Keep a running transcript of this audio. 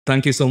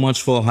Thank you so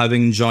much for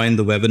having joined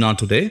the webinar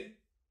today.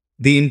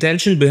 The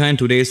intention behind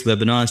today's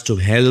webinar is to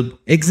help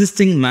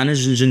existing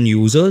ManageEngine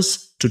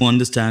users to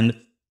understand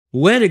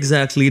where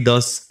exactly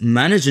does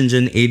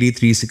ManageEngine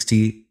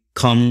AD360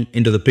 come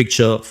into the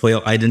picture for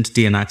your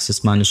identity and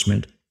access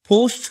management.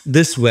 Post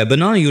this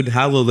webinar, you'd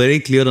have a very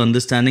clear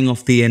understanding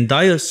of the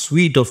entire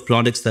suite of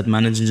products that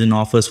ManageEngine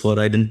offers for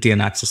identity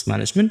and access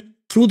management.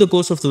 Through the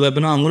course of the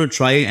webinar, I'm going to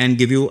try and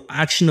give you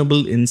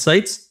actionable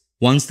insights,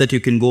 ones that you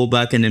can go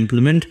back and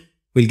implement.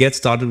 We'll get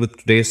started with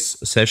today's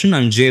session.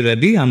 I'm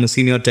Reddy. I'm a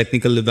senior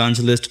technical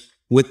evangelist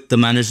with the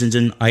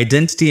ManageEngine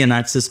Identity and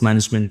Access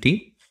Management team.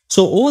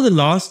 So over the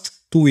last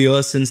 2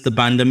 years since the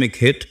pandemic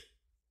hit,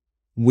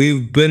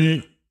 we've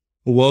been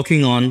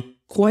working on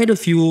quite a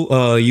few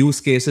use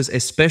cases,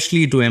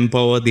 especially to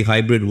empower the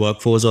hybrid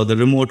workforce or the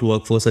remote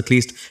workforce, at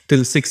least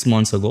till 6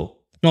 months ago.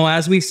 Now,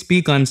 as we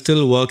speak, I'm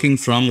still working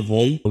from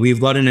home.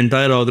 We've got an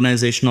entire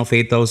organization of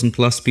 8,000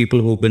 plus people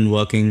who've been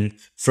working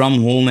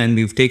from home, and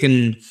we've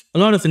taken a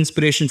lot of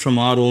inspiration from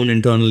our own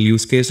internal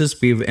use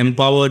cases. We've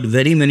empowered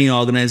very many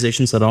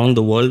organizations around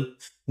the world.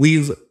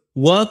 We've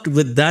worked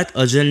with that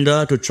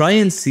agenda to try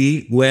and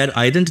see where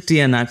identity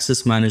and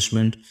access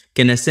management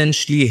can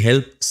essentially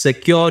help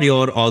secure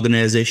your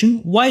organization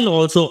while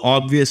also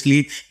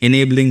obviously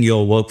enabling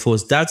your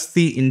workforce. That's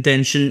the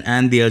intention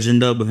and the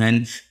agenda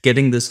behind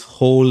getting this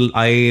whole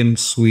IAM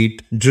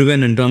suite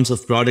driven in terms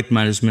of product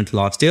management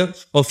last year.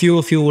 A few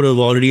of you would have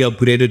already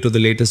upgraded to the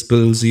latest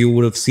builds. You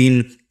would have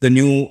seen the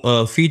new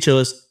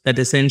features that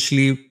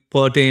essentially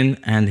pertain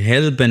and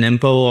help and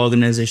empower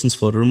organizations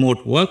for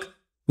remote work.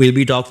 We'll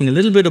be talking a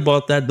little bit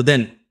about that, but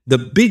then the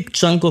big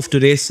chunk of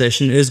today's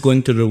session is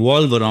going to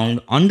revolve around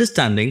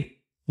understanding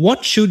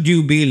what should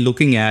you be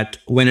looking at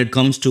when it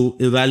comes to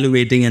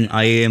evaluating an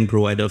IAM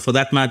provider. For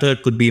that matter,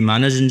 it could be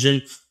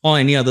ManageEngine or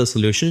any other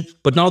solution.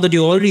 But now that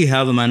you already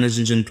have a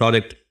ManageEngine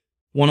product,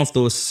 one of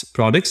those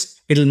products,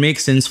 it'll make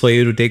sense for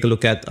you to take a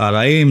look at our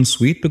IAM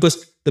suite,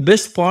 because the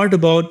best part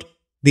about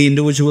the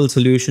individual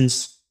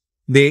solutions,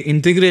 they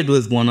integrate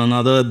with one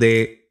another.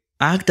 They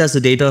act as a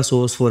data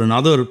source for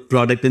another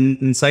product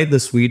inside the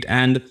suite,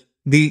 and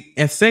the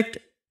effect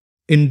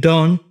in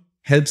turn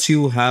helps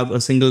you have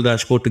a single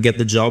dashboard to get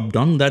the job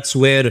done. That's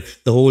where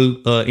the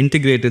whole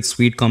integrated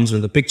suite comes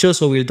in the picture.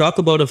 So we'll talk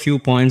about a few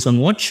points on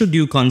what should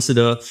you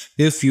consider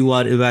if you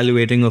are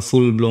evaluating a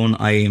full-blown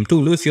IAM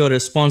tool. If you're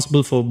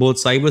responsible for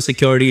both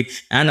cybersecurity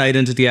and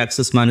identity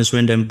access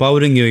management,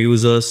 empowering your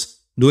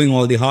users, doing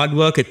all the hard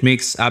work, it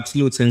makes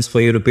absolute sense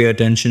for you to pay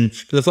attention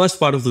to the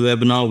first part of the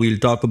webinar. We'll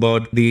talk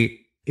about the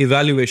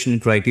evaluation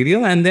criteria,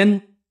 and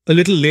then a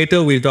little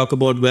later we'll talk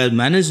about where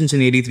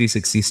ManageEngine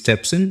AD360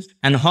 steps in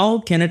and how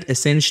can it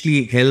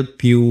essentially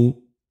help you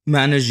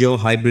manage your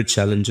hybrid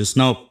challenges.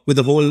 Now, with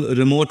the whole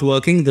remote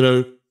working, there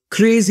are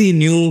crazy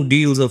new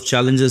deals of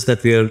challenges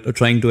that we are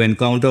trying to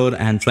encounter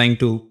and trying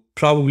to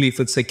probably,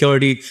 with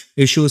security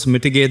issues,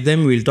 mitigate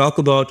them. We'll talk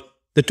about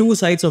the two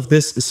sides of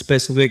this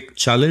specific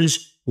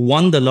challenge.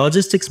 One, the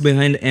logistics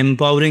behind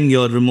empowering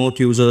your remote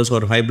users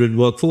or hybrid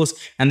workforce.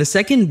 And the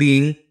second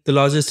being the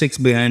logistics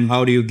behind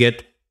how do you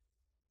get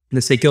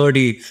the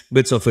security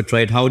bits of it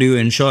right? How do you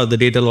ensure the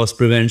data loss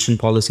prevention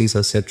policies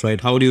are set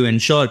right? How do you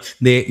ensure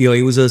your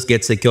users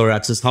get secure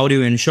access? How do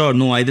you ensure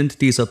no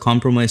identities are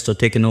compromised or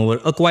taken over?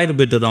 Quite a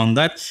bit around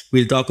that.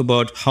 We'll talk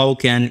about how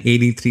can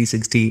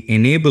AD360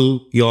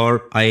 enable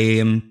your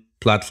IAM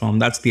platform.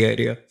 That's the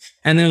idea.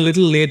 And then a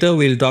little later,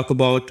 we'll talk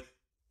about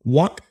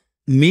what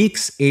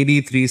makes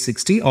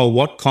AD360 or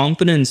what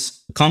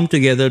components come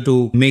together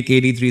to make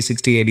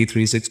AD360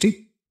 AD360.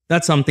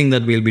 That's something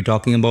that we'll be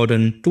talking about.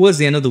 And towards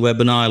the end of the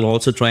webinar, I'll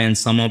also try and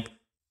sum up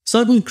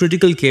certain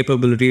critical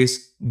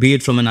capabilities, be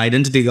it from an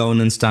identity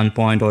governance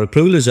standpoint or a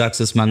privileged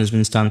access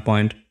management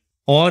standpoint,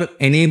 or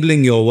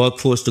enabling your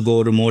workforce to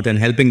go remote and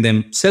helping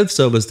them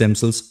self-service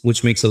themselves,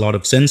 which makes a lot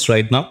of sense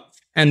right now.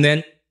 And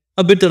then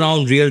a bit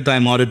around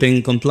real-time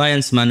auditing,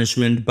 compliance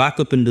management,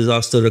 backup and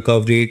disaster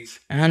recovery,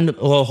 and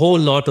a whole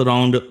lot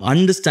around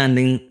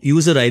understanding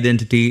user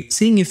identity,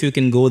 seeing if you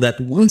can go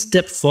that one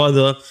step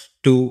further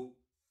to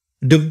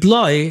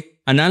deploy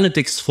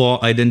analytics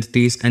for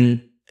identities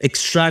and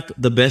extract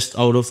the best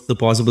out of the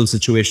possible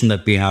situation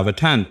that we have at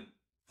hand.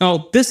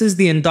 Now, this is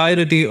the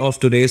entirety of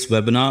today's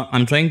webinar.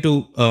 I'm trying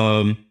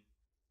to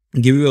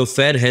give you a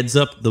fair heads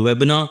up. The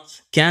webinar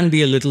can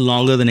be a little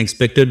longer than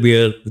expected. We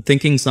are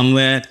thinking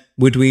somewhere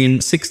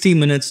between 60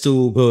 minutes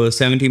to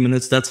 70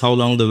 minutes. That's how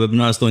long the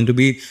webinar is going to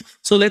be.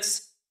 So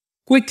let's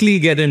quickly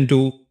get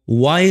into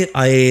why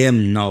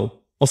IAM now.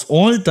 Of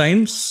all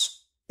times,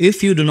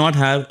 if you do not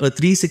have a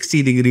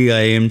 360-degree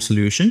IAM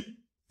solution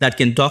that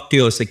can talk to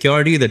your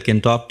security, that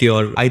can talk to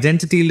your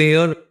identity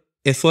layer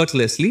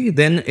effortlessly,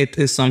 then it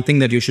is something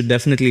that you should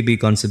definitely be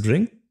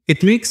considering.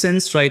 It makes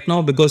sense right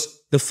now because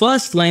the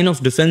first line of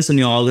defense in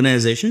your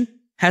organization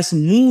has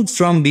moved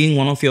from being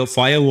one of your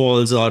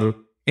firewalls or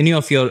any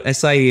of your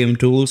SIAM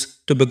tools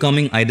to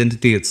becoming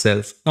identity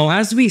itself. Now,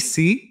 as we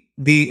see,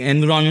 the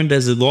environment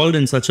has evolved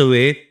in such a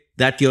way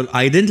that your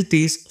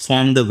identities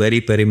form the very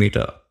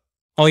perimeter.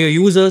 or your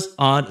users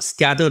are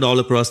scattered all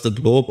across the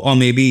globe or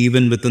maybe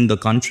even within the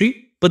country,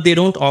 but they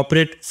don't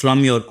operate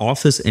from your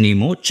office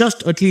anymore,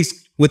 just at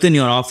least within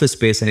your office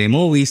space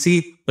anymore. We see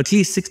at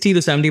least 60 to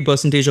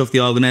 70% of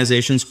the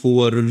organizations who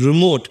were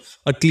remote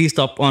at least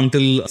up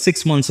until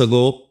 6 months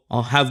ago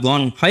have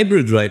gone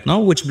hybrid right now,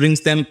 which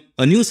brings them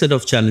a new set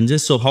of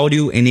challenges. So how do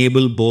you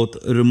enable both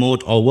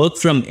remote or work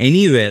from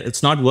anywhere?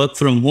 It's not work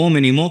from home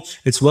anymore,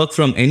 it's work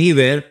from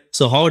anywhere.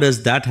 So how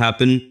does that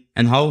happen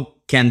and how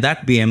can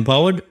that be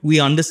empowered? We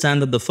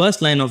understand that the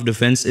first line of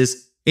defense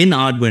is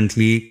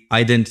inadvertently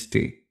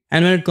identity.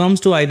 And when it comes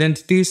to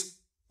identities,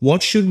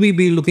 what should we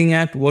be looking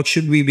at? What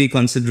should we be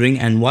considering?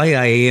 And why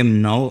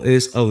IAM now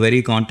is a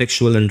very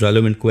contextual and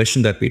relevant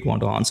question that we'd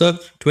want to answer.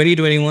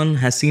 2021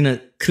 has seen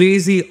a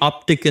crazy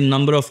uptick in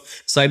number of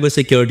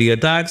cybersecurity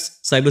attacks,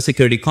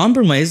 cybersecurity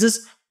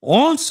compromises.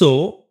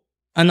 Also,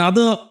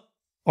 another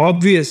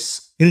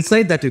obvious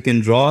insight that you can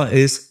draw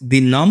is the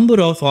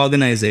number of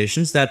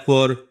organizations that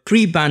were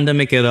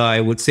pre-pandemic era, I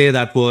would say,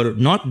 that were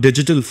not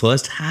digital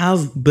first,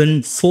 have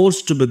been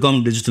forced to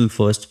become digital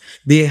first.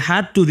 They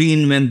had to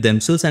reinvent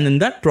themselves, and in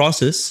that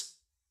process,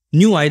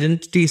 new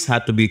identities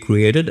had to be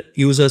created.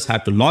 Users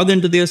had to log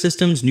into their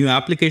systems, new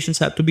applications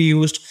had to be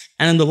used,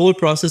 and in the whole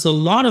process, a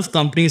lot of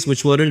companies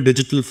which weren't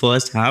digital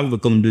first have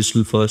become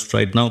digital first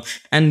right now.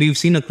 And we've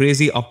seen a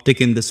crazy uptick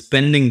in the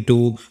spending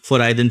too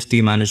for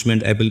identity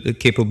management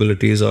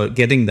capabilities or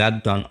getting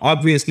that done.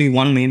 Obviously,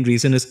 one main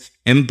reason is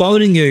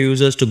empowering your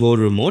users to go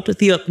remote.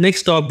 The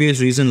next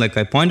obvious reason, like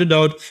I pointed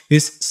out,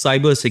 is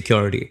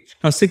cybersecurity.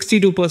 Now,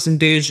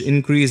 62%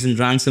 increase in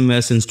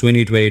ransomware since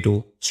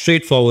 2022.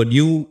 Straightforward,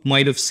 you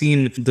might have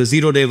seen the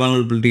zero-day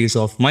vulnerabilities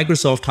of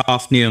Microsoft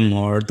Hafnium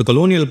or the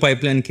Colonial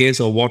Pipeline case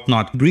or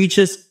whatnot.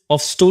 Breaches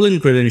of stolen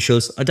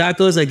credentials.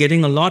 Attackers are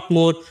getting a lot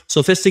more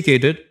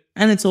sophisticated,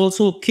 and it's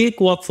also a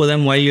cakewalk for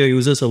them while your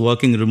users are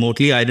working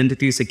remotely.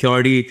 Identity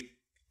security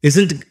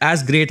isn't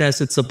as great as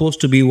it's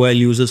supposed to be while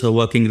users are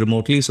working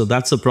remotely, so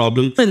that's a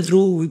problem. And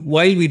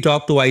while we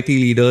talk to IT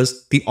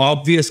leaders, the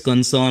obvious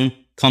concern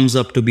comes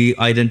up to be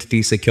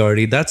identity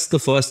security. That's the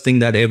first thing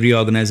that every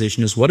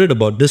organization is worried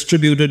about.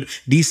 Distributed,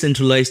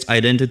 decentralized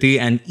identity,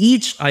 and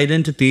each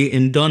identity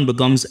in turn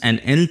becomes an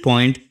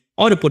endpoint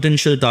or a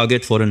potential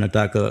target for an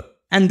attacker.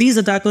 And these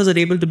attackers are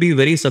able to be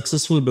very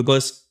successful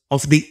because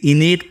of the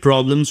innate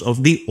problems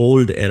of the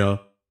old era.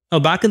 Now,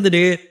 back in the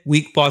day,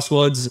 weak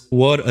passwords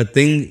were a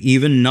thing.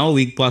 Even now,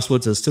 weak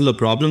passwords are still a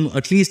problem.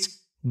 At least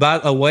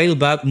a while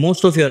back,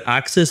 most of your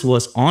access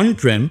was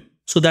on-prem,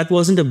 so that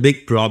wasn't a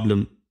big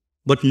problem.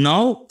 But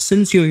now,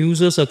 since your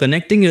users are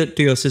connecting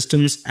to your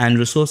systems and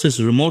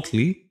resources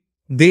remotely,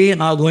 they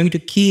are going to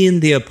key in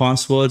their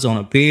passwords on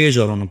a page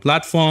or on a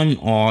platform,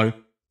 or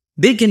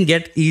they can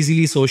get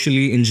easily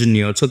socially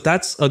engineered. So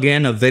that's,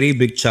 again, a very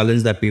big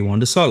challenge that we want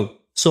to solve.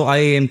 So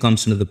IAM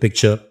comes into the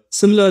picture.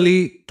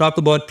 Similarly, talk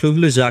about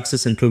privilege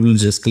access and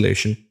privilege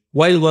escalation.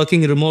 While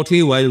working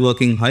remotely, while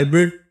working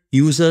hybrid,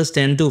 users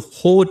tend to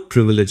hoard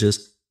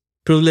privileges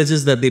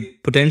that they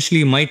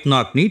potentially might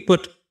not need,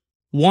 but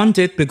want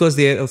it because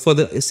they are for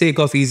the sake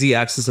of easy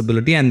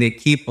accessibility, and they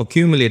keep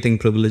accumulating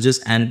privileges,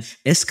 and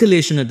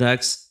escalation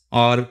attacks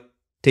are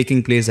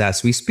taking place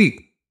as we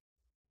speak.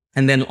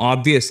 And then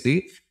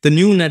obviously, the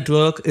new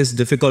network is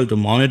difficult to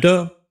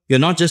monitor. You're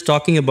not just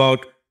talking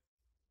about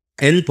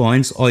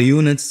endpoints or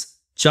units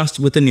just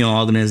within your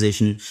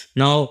organization.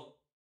 Now,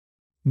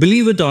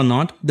 believe it or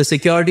not, the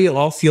security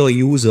of your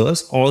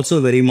users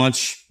also very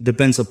much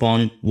depends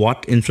upon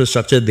what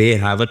infrastructure they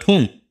have at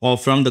home, or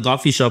from the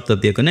coffee shop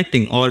that they're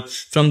connecting, or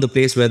from the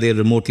place where they're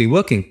remotely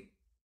working.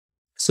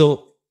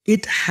 So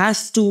it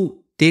has to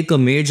take a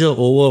major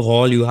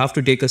overhaul. You have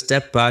to take a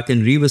step back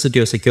and revisit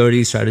your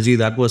security strategy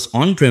that was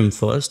on-prem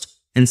first,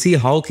 and see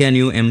how can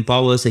you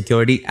empower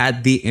security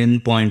at the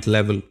endpoint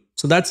level.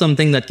 So that's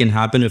something that can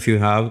happen if you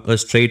have a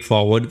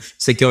straightforward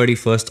security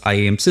first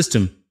IAM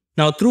system.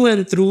 Now, through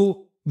and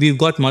through, we've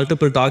got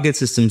multiple target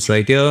systems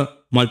right here,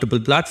 multiple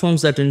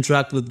platforms that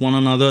interact with one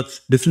another,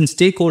 different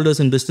stakeholders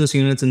and business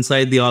units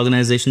inside the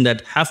organization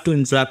that have to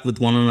interact with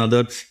one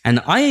another.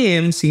 And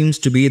IAM seems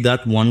to be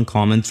that one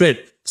common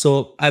thread.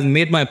 So I've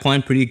made my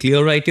point pretty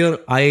clear right here.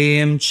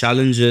 IAM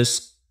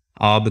challenges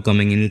are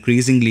becoming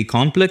increasingly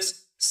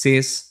complex,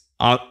 says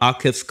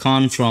Akif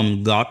Khan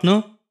from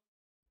Gartner.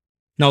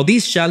 Now,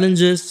 these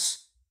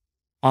challenges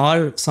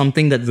are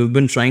something that we've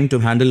been trying to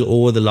handle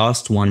over the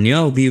last 1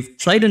 year. We've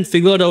tried and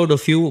figured out a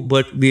few,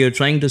 but we are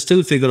trying to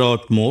still figure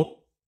out more.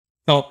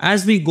 Now,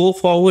 as we go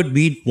forward,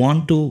 we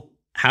want to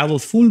have a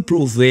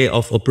foolproof way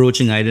of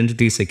approaching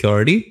identity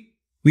security.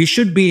 We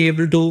should be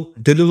able to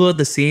deliver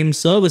the same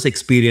service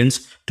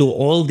experience to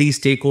all these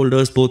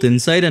stakeholders, both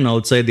inside and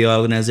outside the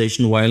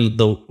organization, while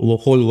the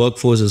whole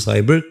workforce is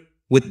hybrid.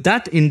 With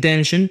that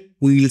intention,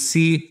 we will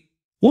see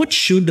what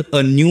should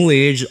a new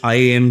age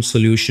IAM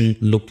solution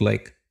look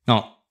like.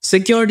 Now,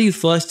 security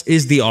first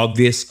is the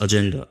obvious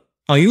agenda.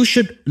 Now, you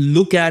should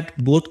look at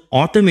both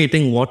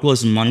automating what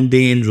was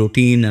mundane,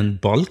 routine, and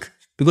bulk,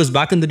 because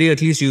back in the day,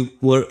 at least you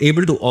were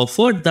able to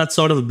afford that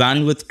sort of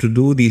bandwidth to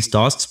do these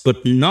tasks.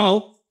 But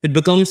now it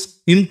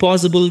becomes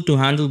impossible to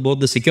handle both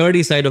the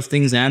security side of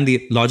things and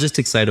the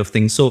logistics side of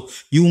things. So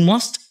you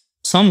must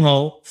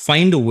somehow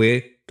find a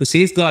way to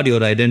safeguard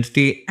your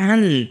identity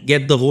and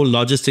get the whole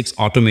logistics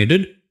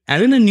automated.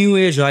 And in a new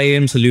age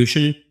IAM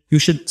solution, you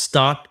should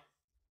start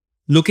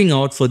looking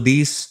out for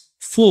these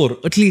four.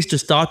 At least to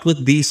start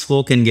with, these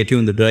four can get you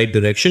in the right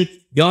direction.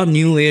 Your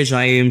new age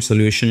IAM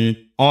solution,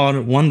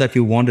 or one that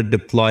you want to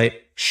deploy,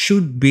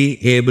 should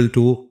be able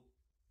to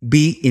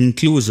be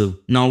inclusive.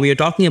 Now, we are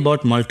talking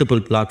about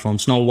multiple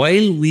platforms. Now,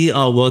 while we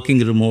are working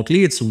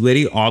remotely, it's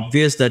very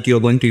obvious that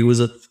you're going to use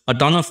a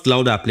ton of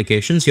cloud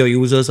applications. Your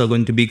users are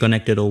going to be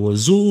connected over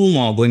Zoom,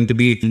 or going to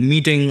be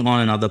meeting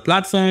on another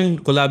platform,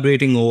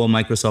 collaborating over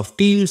Microsoft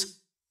Teams.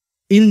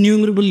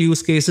 Innumerable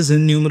use cases,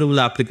 innumerable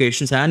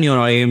applications, and your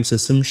IAM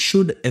system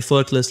should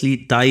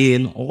effortlessly tie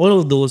in all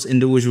of those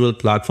individual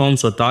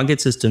platforms or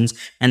target systems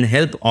and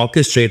help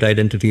orchestrate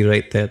identity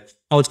right there.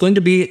 Now, it's going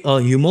to be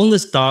a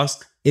humongous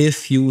task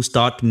if you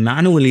start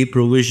manually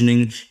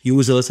provisioning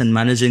users and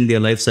managing their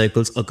life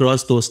cycles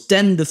across those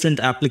 10 different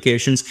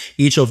applications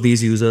each of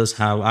these users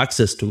have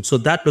access to. So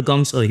that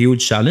becomes a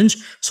huge challenge.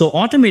 So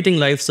automating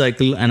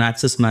lifecycle and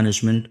access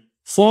management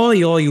for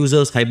your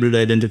users' hybrid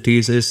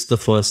identities is the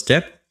first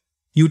step.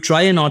 You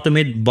try and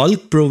automate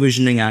bulk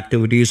provisioning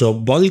activities or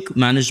bulk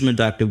management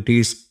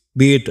activities,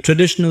 be it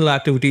traditional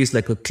activities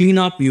like a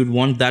cleanup. You'd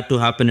want that to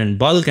happen in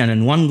bulk and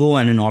in one go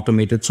and in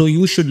automated. So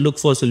you should look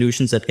for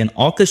solutions that can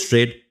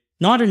orchestrate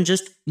not in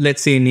just,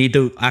 let's say,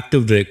 native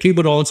Active Directory,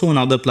 but also on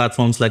other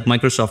platforms like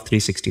Microsoft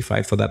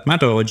 365 for that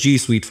matter, or G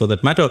Suite for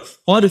that matter,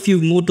 or if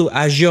you move to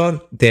Azure,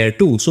 there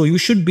too. So you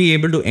should be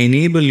able to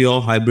enable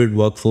your hybrid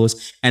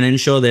workforce and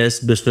ensure there's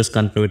business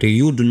continuity.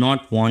 You do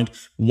not want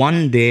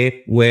one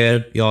day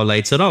where your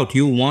lights are out.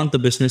 You want the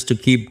business to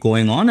keep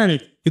going on,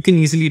 and you can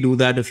easily do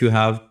that if you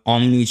have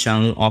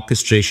omni-channel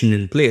orchestration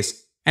in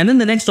place. And then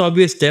the next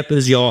obvious step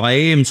is your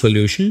IAM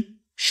solution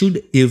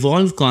should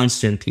evolve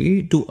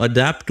constantly to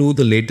adapt to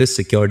the latest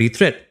security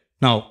threat.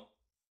 Now,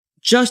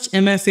 just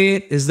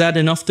MFA, is that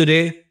enough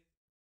today? A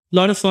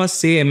lot of us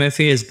say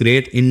MFA is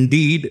great.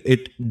 Indeed,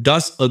 it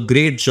does a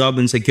great job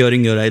in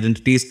securing your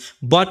identities.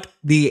 But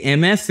the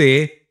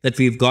MFA that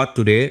we've got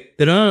today,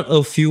 there are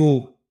a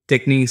few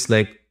techniques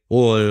like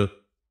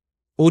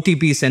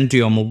OTP sent to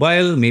your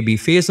mobile, maybe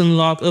face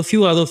unlock, a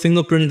few other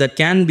fingerprint that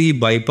can be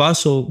bypassed.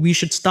 So we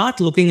should start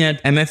looking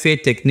at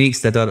MFA techniques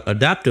that are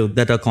adaptive,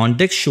 that are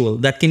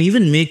contextual, that can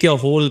even make your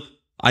whole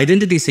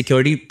identity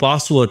security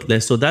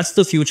passwordless. So that's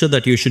the future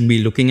that you should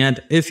be looking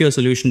at. If your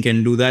solution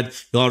can do that,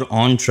 you're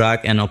on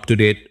track and up to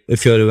date.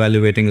 If you're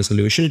evaluating a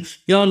solution,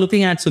 you're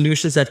looking at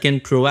solutions that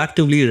can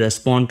proactively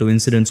respond to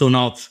incidents. So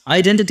now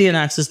identity and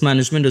access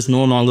management is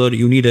no longer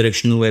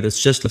unidirectional, where it's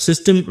just a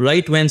system.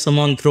 Right when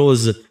someone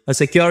throws a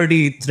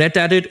security threat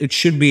at it, it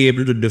should be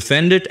able to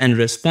defend it and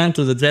respond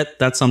to the threat.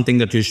 That's something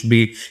that you should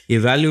be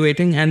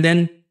evaluating. And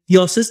then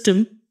your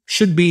system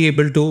should be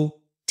able to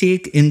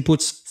take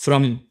inputs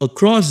from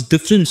across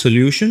different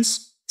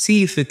solutions,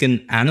 see if it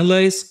can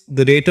analyze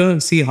the data,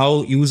 see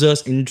how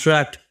users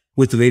interact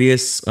with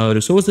various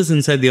resources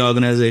inside the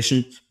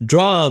organization,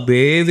 draw a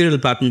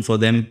behavioral pattern for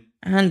them,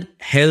 and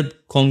help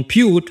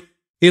compute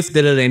if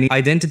there are any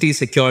identity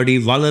security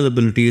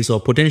vulnerabilities or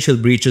potential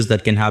breaches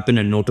that can happen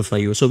and notify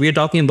you. So we are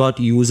talking about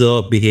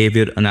user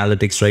behavior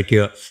analytics right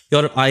here.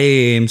 Your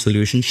IAM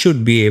solution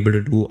should be able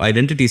to do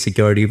identity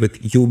security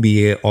with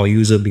UBA or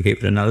user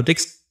behavior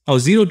analytics. Now,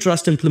 zero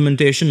trust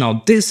implementation.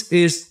 Now, this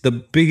is the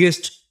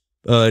biggest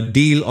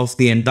deal of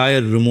the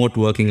entire remote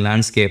working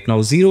landscape.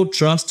 Now, zero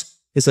trust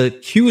is a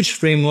huge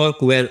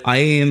framework where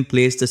IAM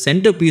plays the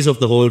centerpiece of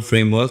the whole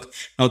framework.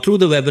 Now, through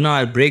the webinar,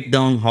 I'll break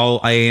down how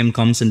IAM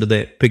comes into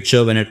the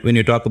picture. When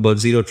you talk about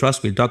zero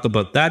trust, we'll talk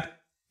about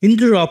that.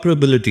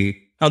 Interoperability.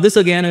 Now, this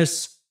again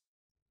is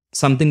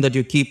something that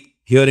you keep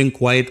hearing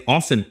quite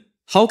often.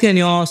 How can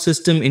your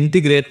system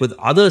integrate with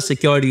other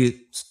security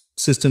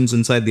systems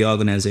inside the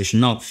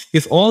organization? Now,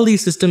 if all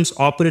these systems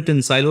operate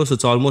in silos,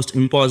 it's almost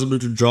impossible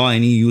to draw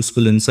any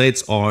useful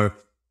insights or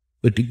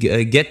to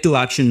get to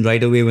action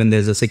right away when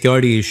there's a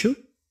security issue.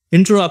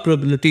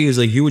 Interoperability is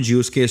a huge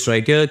use case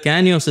right here.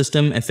 Can your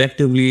system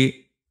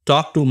effectively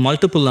talk to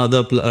multiple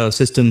other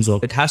systems?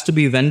 Or it has to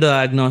be vendor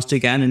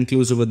agnostic and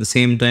inclusive at the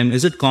same time.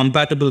 Is it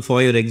compatible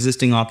for your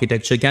existing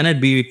architecture? Can it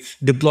be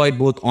deployed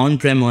both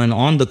on-prem and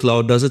on the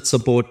cloud? Does it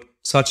support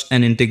such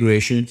an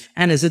integration?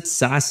 And is it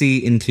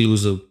SASE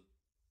inclusive?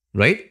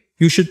 Right?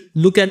 You should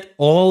look at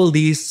all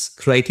these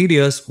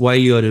criteria while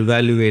you're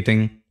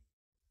evaluating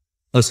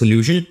a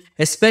solution,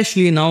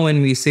 especially now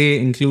when we say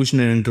inclusion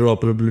and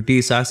interoperability.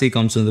 SASE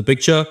comes into the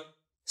picture.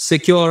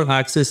 Secure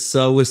Access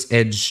Service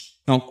Edge.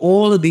 Now,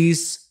 all of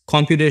these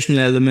computational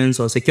elements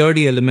or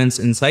security elements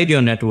inside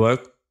your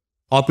network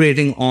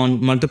operating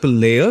on multiple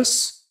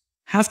layers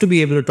have to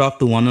be able to talk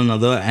to one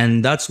another.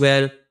 And that's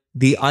where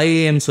the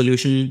IAM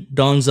solution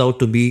turns out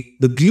to be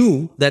the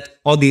glue that,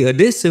 or the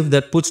adhesive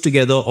that puts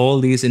together all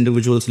these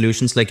individual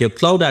solutions, like your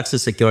cloud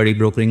access security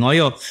brokering, or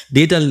your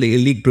data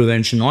leak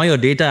prevention, or your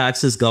data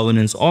access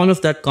governance. All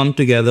of that come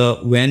together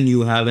when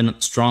you have a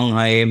strong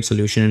IAM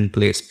solution in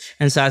place,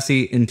 and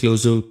SASE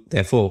inclusive,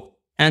 therefore.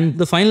 And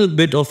the final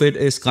bit of it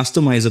is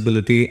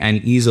customizability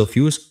and ease of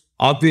use.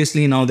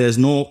 Obviously, now there's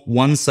no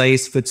one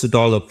size fits it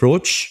all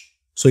approach.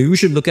 So you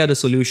should look at a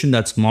solution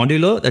that's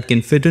modular, that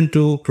can fit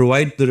into,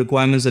 provide the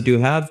requirements that you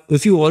have.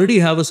 If you already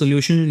have a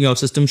solution, your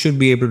system should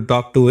be able to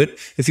talk to it.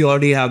 If you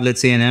already have,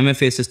 let's say, an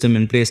MFA system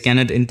in place, can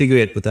it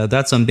integrate with that?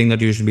 That's something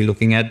that you should be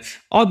looking at.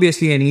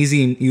 Obviously, an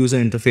easy user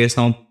interface.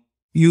 Now,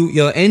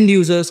 your end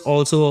users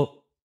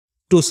also,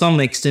 to some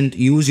extent,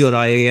 use your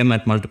IAM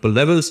at multiple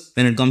levels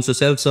when it comes to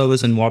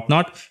self-service and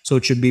whatnot. So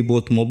it should be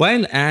both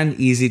mobile and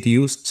easy to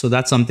use. So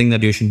that's something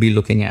that you should be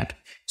looking at.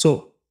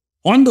 So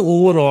on the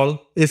overall,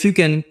 if you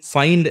can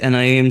find an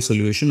IAM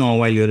solution, or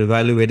while you're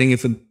evaluating,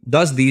 if it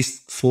does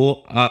these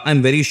four,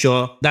 I'm very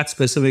sure that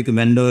specific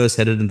vendor is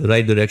headed in the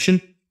right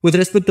direction. With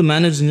respect to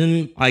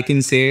ManageEngine, I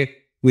can say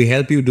we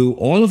help you do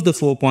all of the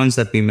 4 points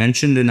that we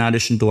mentioned, in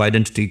addition to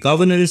identity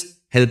governance,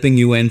 helping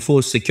you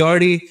enforce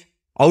security,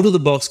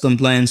 out-of-the-box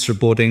compliance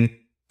reporting,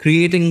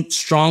 creating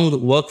strong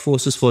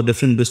workforces for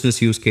different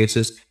business use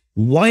cases,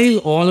 while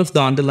all of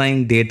the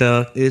underlying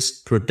data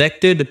is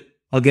protected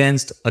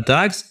against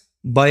attacks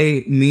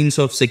by means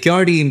of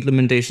security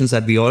implementations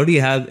that we already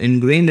have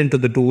ingrained into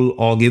the tool,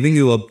 or giving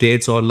you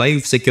updates or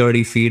live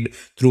security feed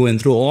through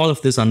and through, all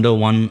of this under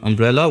one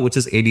umbrella, which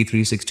is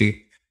AD360.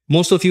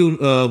 Most of you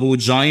who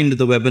joined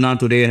the webinar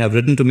today have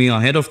written to me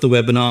ahead of the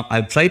webinar.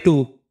 I've tried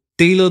to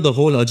tailor the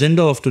whole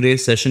agenda of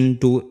today's session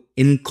to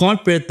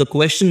incorporate the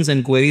questions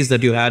and queries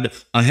that you had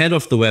ahead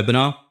of the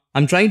webinar.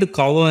 I'm trying to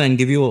cover and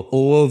give you an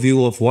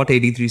overview of what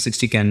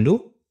AD360 can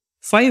do.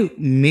 5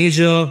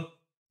 major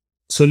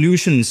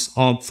solutions,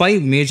 or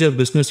 5 major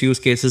business use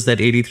cases that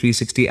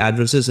AD360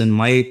 addresses, in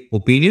my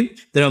opinion.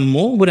 There are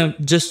more, but I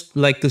just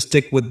like to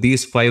stick with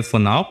these 5 for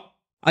now.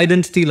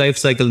 Identity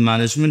lifecycle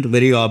management,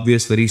 very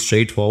obvious, very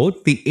straightforward.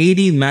 The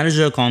AD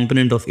manager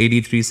component of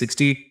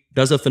AD360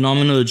 does a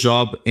phenomenal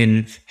job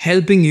in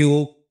helping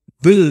you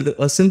build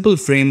a simple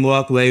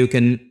framework where you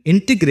can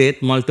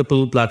integrate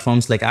multiple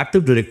platforms like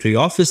Active Directory,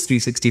 Office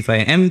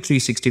 365,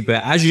 M365,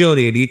 Azure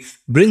AD,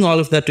 bring all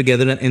of that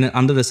together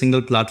under a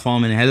single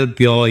platform, and help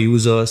your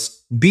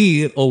users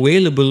be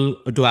available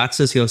to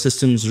access your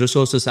systems,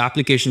 resources,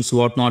 applications,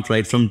 whatnot,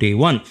 right from day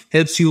one.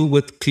 Helps you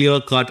with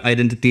clear-cut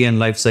identity and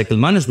lifecycle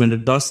management.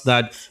 It does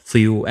that for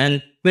you.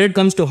 And when it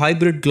comes to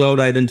hybrid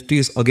cloud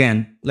identities,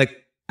 again, like,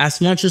 as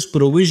much as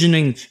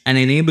provisioning and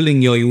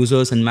enabling your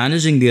users and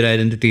managing their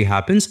identity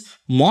happens,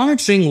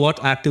 monitoring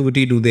what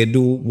activity do they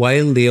do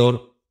while they are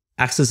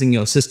accessing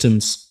your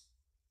systems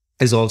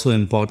is also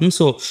important.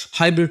 So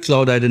hybrid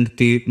cloud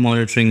identity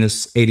monitoring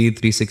is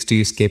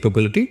AD360's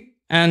capability.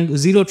 And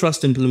zero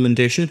trust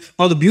implementation.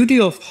 Now, the beauty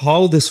of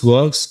how this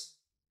works,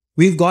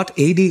 we've got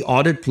AD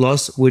Audit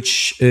Plus,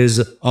 which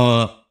is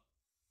a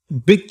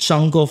big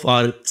chunk of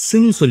our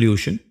SIM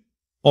solution,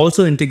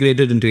 also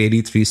integrated into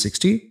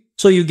AD360.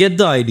 So you get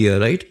the idea,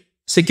 right?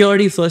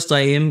 Security first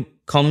IAM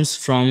comes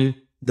from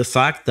the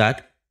fact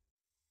that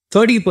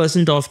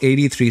 30% of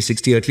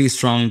AD360, at least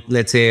from,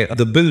 let's say,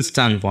 the build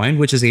standpoint,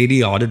 which is AD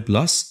Audit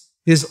Plus,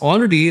 is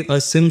already a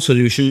SIM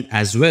solution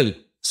as well.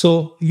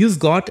 So you've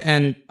got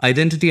an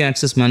identity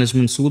access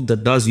management suite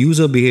that does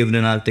user behavior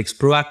analytics,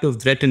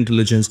 proactive threat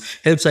intelligence,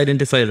 helps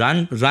identify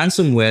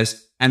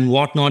ransomwares and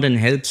whatnot, and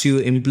helps you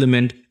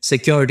implement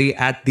security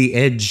at the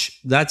edge.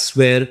 That's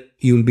where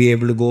you'll be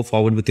able to go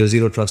forward with your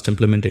zero trust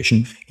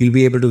implementation. You'll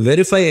be able to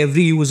verify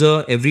every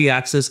user, every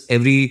access,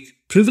 every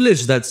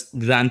privilege that's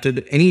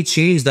granted. Any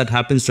change that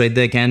happens right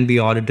there can be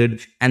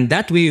audited. And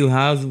that way you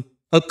have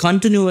a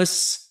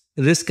continuous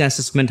risk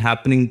assessment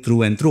happening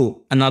through and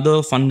through.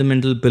 Another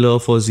fundamental pillar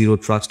for zero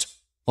trust.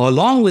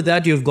 Along with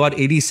that, you've got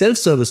AD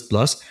Self-Service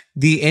Plus,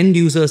 the end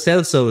user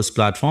self-service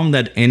platform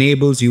that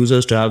enables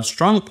users to have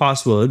strong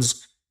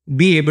passwords,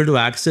 be able to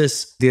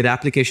access their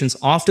applications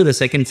after a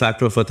second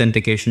factor of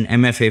authentication,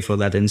 MFA for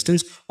that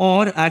instance,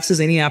 or access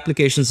any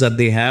applications that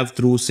they have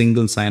through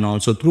single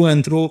sign-on. So through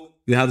and through,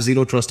 you have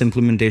zero trust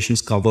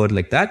implementations covered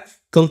like that.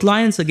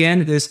 Compliance,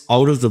 again, is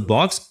out of the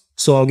box.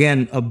 So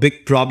again, a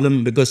big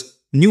problem because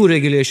new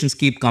regulations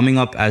keep coming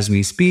up as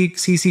we speak.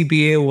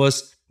 CCPA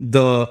was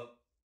the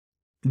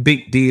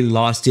big deal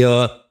last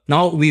year.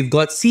 Now we've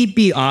got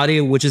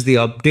CPRA, which is the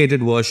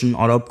updated version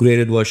or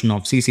upgraded version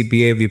of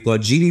CCPA. We've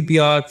got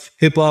GDPR,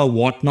 HIPAA,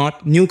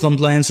 whatnot. New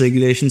compliance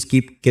regulations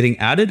keep getting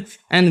added,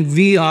 and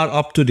we are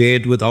up to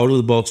date with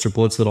out-of-the-box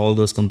reports for all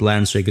those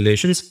compliance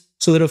regulations.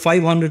 So there are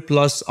 500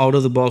 plus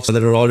out-of-the-box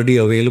that are already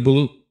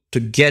available to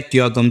get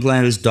your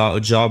compliance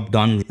job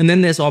done. And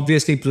then there's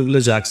obviously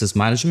privileged access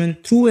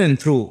management through and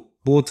through,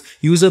 both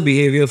user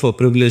behavior for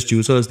privileged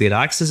users, their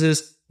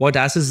accesses, what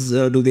access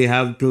do they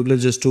have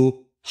privileges to,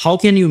 how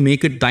can you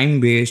make it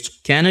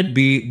time-based? Can it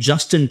be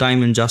just in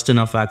time and just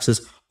enough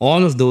access?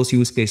 All of those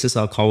use cases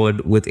are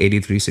covered with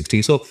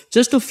AD360. So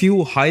just a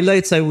few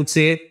highlights, I would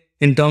say.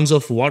 in terms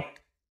of what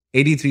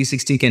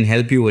AD360 can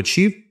help you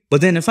achieve.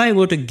 But then if I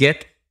were to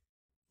get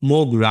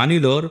more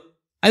granular,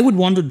 I would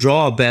want to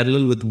draw a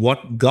parallel with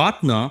what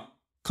Gartner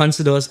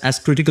considers as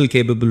critical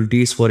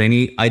capabilities for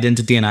any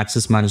identity and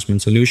access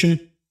management solution.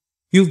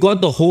 You've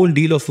got the whole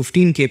deal of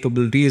 15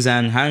 capabilities,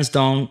 and hands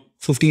down,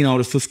 15 out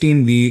of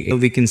 15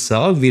 we can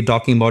serve. We're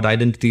talking about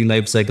identity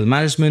lifecycle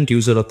management,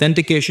 user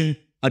authentication,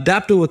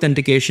 adaptive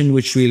authentication,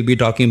 which we'll be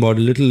talking about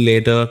a little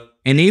later,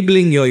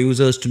 enabling your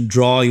users to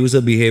draw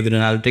user behavior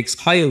analytics,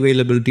 high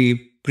availability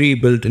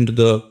pre-built into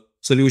the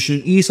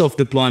solution, ease of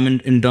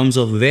deployment in terms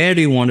of where do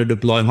you want to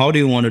deploy, how do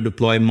you want to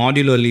deploy,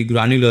 modularly,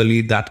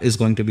 granularly, that is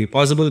going to be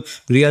possible,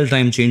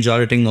 real-time change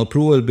auditing,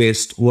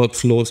 approval-based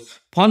workflows,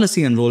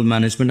 policy and role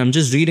management. I'm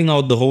just reading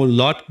out the whole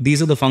lot.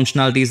 These are the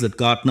functionalities that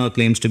Gartner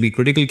claims to be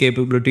critical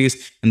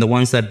capabilities and the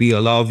ones that we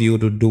allow you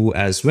to do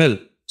as well.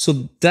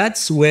 So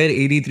that's where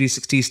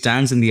AD360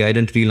 stands in the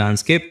identity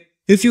landscape.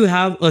 If you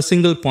have a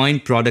single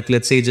point product,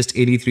 let's say just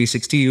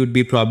AD360, you'd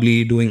be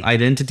probably doing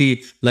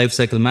identity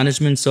lifecycle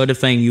management,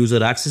 certifying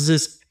user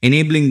accesses,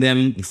 enabling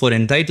them for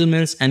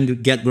entitlements,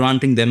 and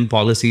granting them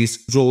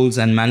policies, roles,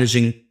 and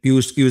managing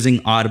using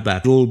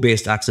RBAC,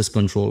 role-based access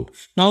control.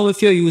 Now,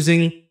 if you're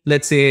using,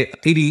 let's say,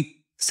 AD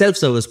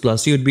Self-Service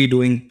Plus, you'd be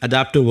doing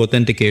adaptive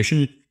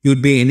authentication.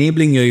 You'd be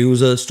enabling your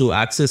users to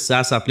access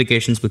SaaS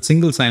applications with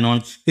single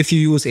sign-on. If you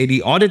use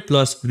AD Audit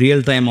Plus,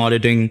 real-time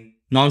auditing,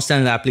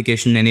 non-standard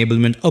application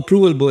enablement,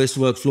 approval-based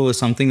workflow is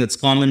something that's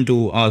common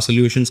to our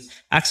solutions,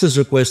 access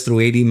requests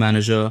through AD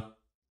Manager,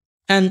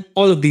 and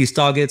all of these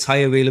targets, high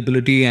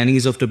availability and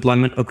ease of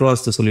deployment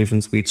across the solution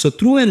suite. So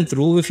through and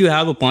through, if you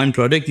have a point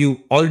product,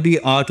 you already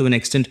are to an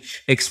extent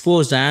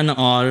exposed and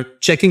are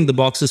checking the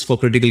boxes for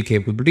critical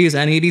capabilities.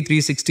 And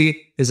AD360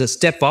 is a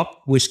step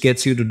up, which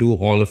gets you to do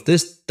all of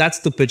this. That's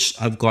the pitch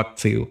I've got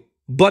for you.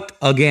 But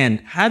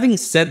again, having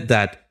said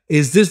that,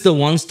 is this the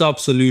one-stop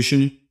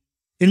solution?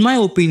 In my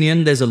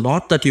opinion, there's a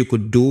lot that you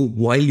could do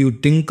while you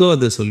tinker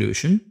the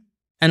solution.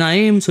 An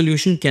IAM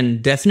solution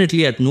can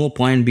definitely at no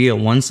point be a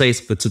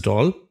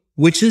one-size-fits-it-all,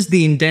 which is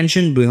the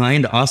intention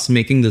behind us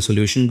making the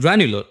solution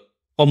granular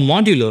or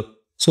modular.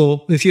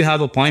 So if you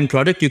have a point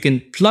product, you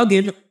can plug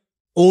in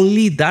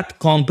only that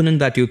component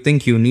that you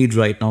think you need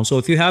right now. So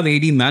if you have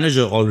AD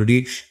Manager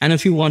already, and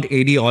if you want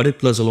AD Audit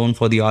Plus alone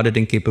for the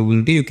auditing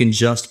capability, you can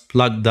just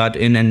plug that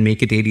in and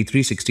make it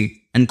AD360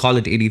 and call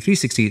it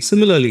AD360.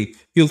 Similarly,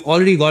 you've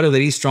already got a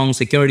very strong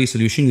security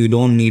solution. You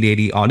don't need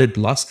AD Audit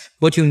Plus,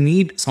 but you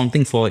need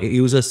something for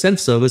user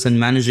self-service and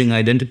managing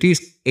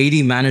identities.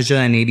 AD Manager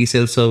and AD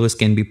Self-Service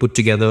can be put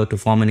together to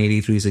form an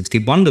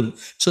AD360 bundle.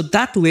 So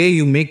that way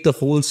you make the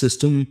whole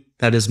system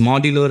that is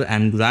modular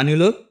and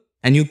granular,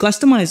 and you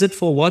customize it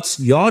for what's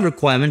your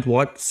requirement,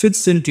 what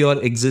fits into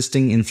your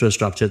existing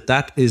infrastructure.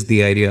 That is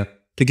the idea.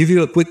 To give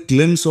you a quick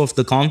glimpse of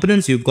the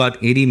components, you've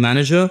got AD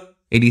Manager,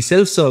 AD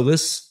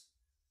Self-Service,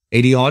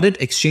 AD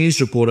Audit, Exchange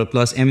Reporter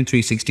Plus,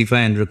 M365,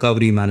 and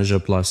Recovery Manager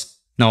Plus.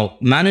 Now,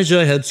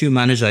 Manager helps you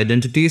manage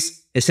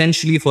identities,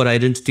 essentially for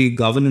identity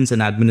governance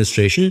and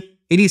administration.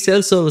 AD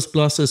Self-Service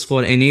Plus is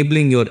for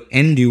enabling your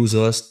end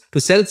users to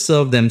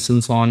self-serve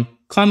themselves on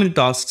common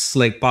tasks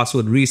like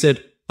password reset,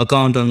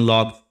 account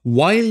unlock,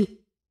 while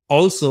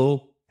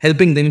also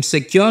helping them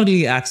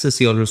securely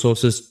access your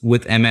resources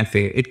with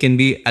MFA. It can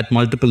be at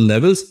multiple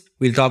levels.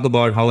 We'll talk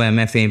about how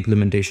MFA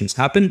implementations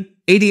happen.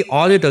 AD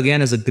Audit,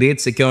 again, is a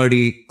great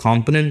security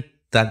component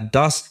that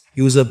does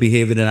user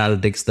behavior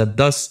analytics, that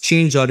does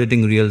change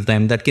auditing real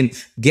time, that can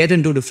get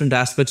into different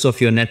aspects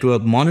of your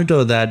network,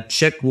 monitor that,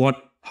 check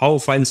how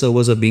file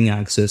servers are being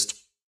accessed,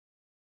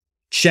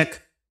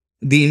 check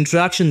the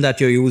interaction that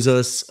your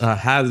users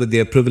have with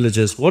their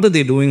privileges. What are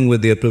they doing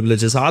with their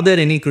privileges? Are there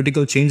any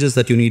critical changes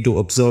that you need to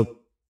observe?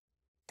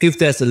 If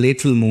there's a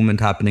lateral movement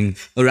happening,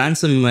 a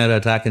ransomware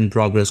attack in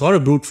progress, or a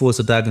brute force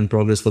attack in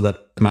progress for that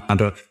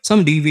matter,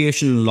 some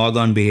deviation in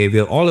logon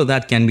behavior, all of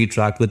that can be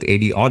tracked with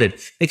AD Audit.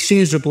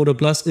 Exchange Reporter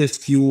Plus,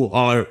 if you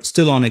are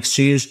still on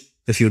Exchange,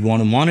 if you'd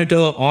want to monitor,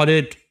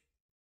 audit,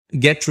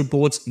 get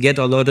reports, get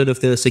alerted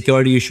if there are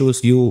security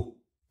issues, you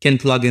can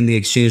plug in the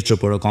Exchange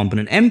Reporter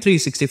component.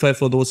 M365,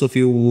 for those of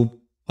you who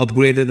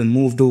upgraded and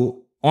moved to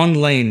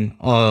online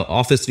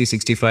Office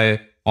 365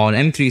 or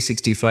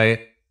M365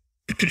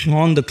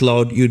 on the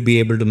cloud, you'd be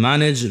able to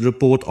manage,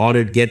 report,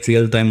 audit, get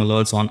real-time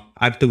alerts on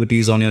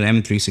activities on your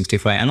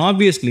M365. And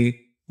obviously,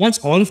 once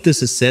all of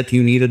this is set,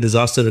 you need a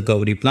disaster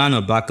recovery plan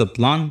or backup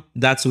plan.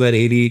 That's where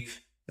AD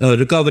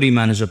Recovery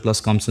Manager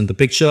Plus comes in the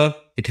picture.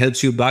 It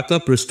helps you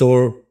backup,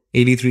 restore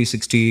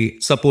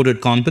AD360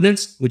 supported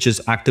components, which is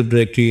Active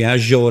Directory,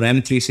 Azure,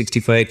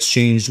 M365,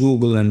 Exchange,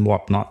 Google, and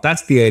whatnot.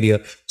 That's the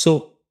idea.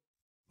 So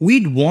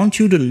we'd want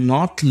you to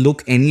not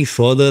look any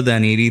further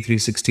than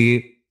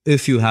AD360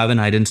 if you have an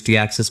identity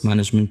access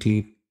management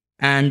team.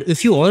 And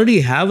if you already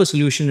have a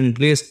solution in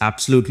place,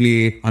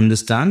 absolutely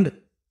understandable.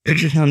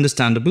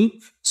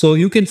 So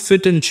you can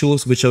fit and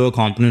choose whichever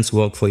components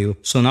work for you.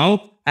 So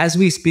now, as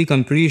we speak,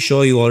 I'm pretty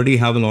sure you already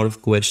have a lot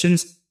of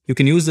questions. You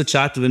can use the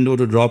chat window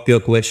to drop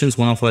your questions.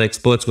 One of our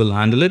experts will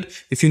handle it.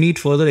 If you need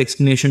further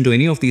explanation to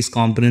any of these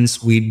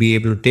components, we'd be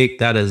able to take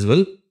that as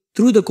well.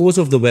 Through the course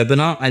of the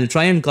webinar, I'll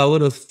try and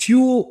cover a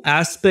few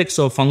aspects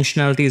or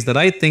functionalities that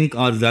I think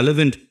are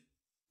relevant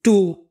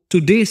to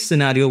today's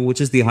scenario, which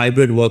is the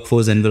hybrid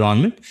workforce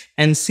environment,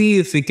 and see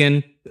if we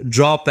can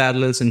draw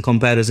parallels and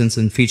comparisons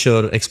and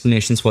feature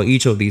explanations for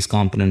each of these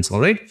components. All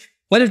right.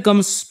 When it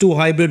comes to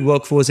hybrid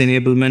workforce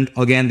enablement,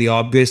 again, the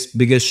obvious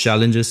biggest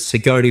challenge is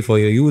security for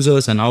your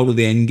users and how do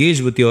they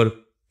engage with your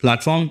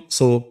platform.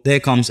 So there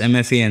comes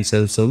MFA and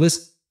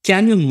self-service.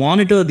 Can you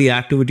monitor the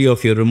activity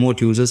of your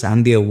remote users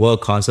and their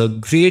work hours? A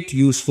great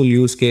useful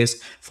use case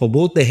for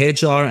both the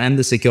HR and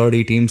the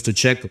security teams to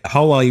check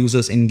how are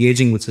users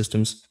engaging with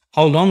systems,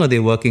 how long are they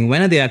working,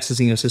 when are they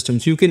accessing your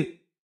systems. You can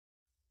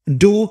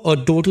do a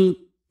total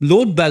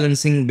load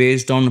balancing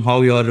based on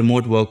how your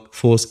remote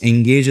workforce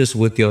engages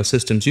with your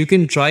systems. You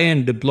can try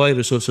and deploy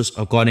resources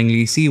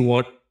accordingly, see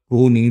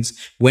who needs,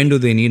 when do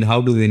they need,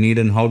 how do they need,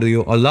 and how do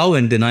you allow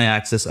and deny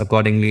access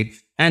accordingly.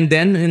 And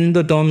then in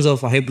the terms of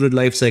hybrid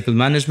lifecycle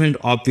management,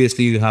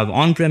 obviously you have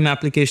on-prem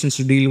applications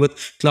to deal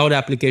with, cloud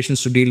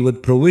applications to deal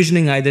with,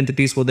 provisioning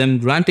identities for them,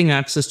 granting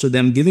access to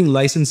them, giving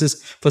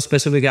licenses for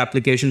specific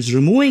applications,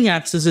 removing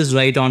accesses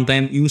right on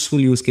time, useful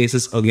use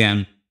cases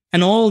again.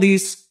 And all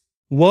these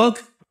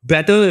work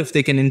better if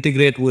they can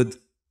integrate with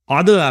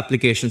other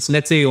applications.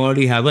 Let's say you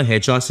already have a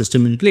HR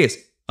system in place,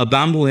 a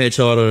Bamboo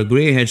HR or a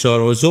Gray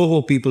HR or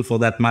Zoho people for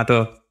that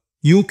matter.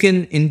 You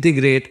can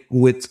integrate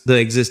with the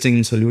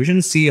existing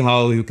solution, see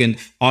how you can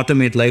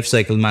automate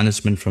lifecycle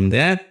management from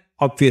there.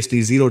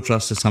 Obviously, zero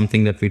trust is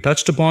something that we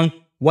touched upon.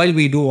 While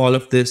we do all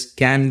of this,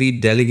 can we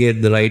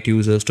delegate the right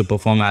users to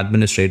perform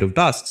administrative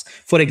tasks?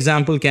 For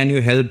example, can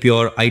you help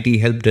your IT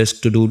help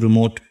desk to do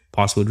remote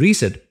password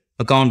reset,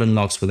 account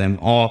unlocks for them,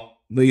 or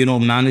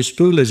manage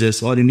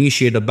privileges or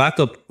initiate a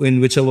backup in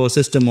whichever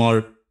system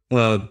or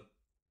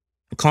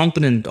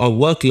component or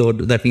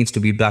workload that needs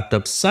to be backed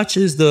up. Such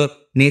is the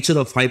nature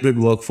of hybrid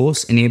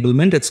workforce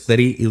enablement. It's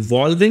very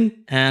evolving,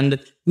 and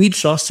we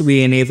trust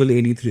we enable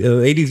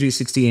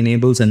AD360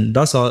 enables and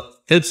thus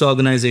helps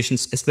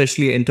organizations,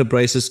 especially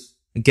enterprises,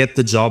 get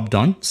the job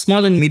done.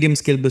 Small and medium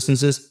scale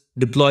businesses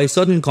deploy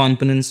certain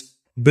components,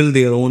 build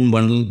their own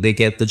bundle, they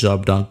get the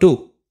job done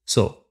too.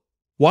 So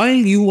while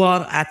you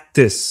are at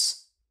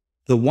this,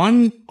 the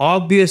one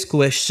obvious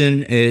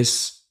question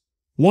is,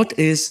 what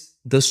is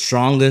the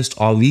strongest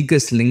or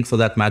weakest link for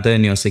that matter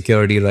in your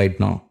security right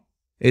now?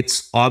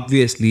 It's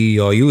obviously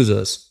your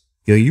users.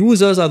 Your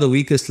users are the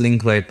weakest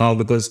link right now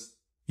because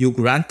you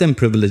grant them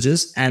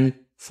privileges, and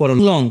for a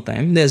long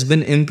time, there's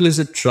been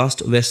implicit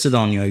trust vested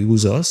on your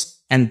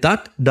users, and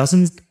that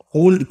doesn't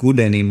hold good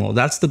anymore.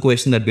 That's the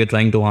question that we're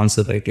trying to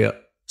answer right here.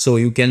 So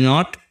you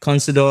cannot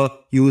consider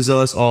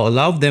users or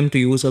allow them to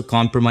use a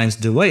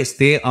compromised device.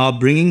 They are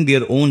bringing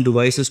their own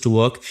devices to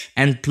work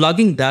and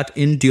plugging that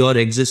into your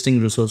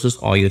existing resources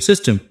or your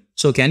system.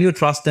 So can you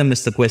trust them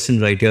is the question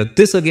right here.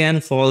 This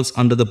again falls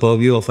under the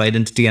purview of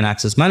identity and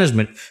access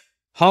management.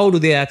 How do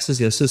they access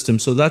your system?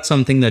 So that's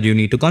something that you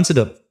need to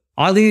consider.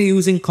 Are they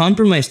using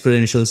compromised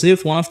credentials?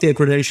 If one of their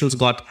credentials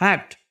got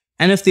hacked,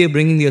 and if they're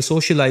bringing their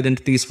social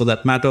identities for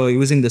that matter, or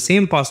using the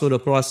same password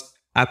across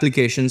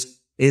applications,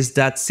 is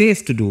that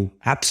safe to do?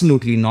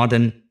 Absolutely not.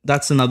 And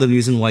that's another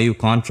reason why you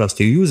can't trust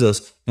your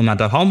users. No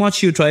matter how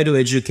much you try to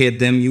educate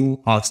them,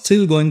 you are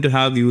still going to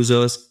have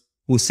users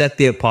who set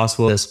their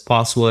password as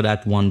password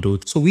at one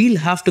root. So we'll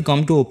have to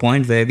come to a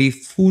point where we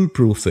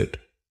foolproof it.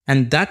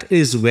 And that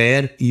is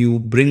where you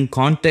bring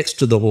context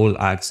to the whole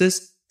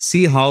access.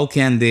 See how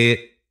can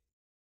they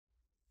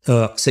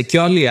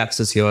securely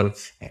access your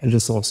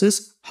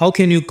resources. How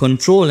can you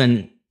control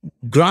and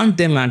grant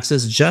them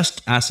access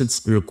just as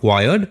it's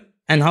required?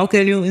 And how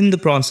can you, in the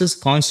process,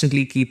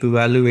 constantly keep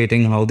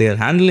evaluating how they are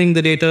handling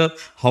the data,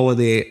 how are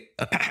they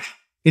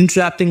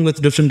interacting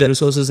with different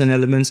resources and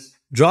elements,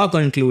 draw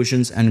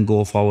conclusions, and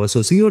go forward.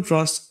 So zero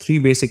trust, three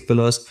basic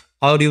pillars.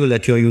 How do you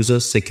let your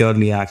users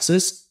securely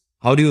access?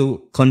 How do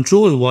you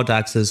control what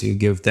access you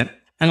give them?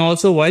 And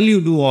also, while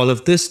you do all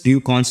of this, do you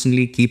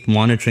constantly keep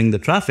monitoring the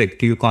traffic?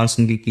 Do you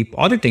constantly keep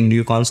auditing? Do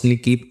you constantly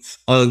keep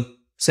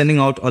sending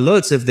out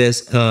alerts if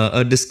there's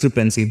a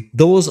discrepancy?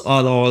 Those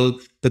are all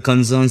the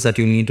concerns that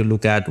you need to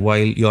look at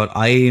while your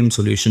IAM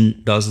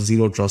solution does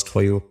zero trust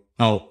for you.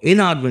 Now,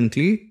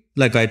 inadvertently,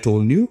 like I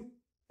told you,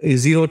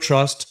 zero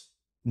trust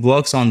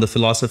works on the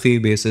philosophy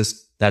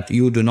basis that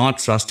you do not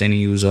trust any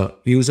user.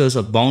 Users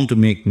are bound to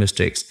make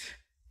mistakes.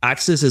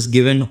 Access is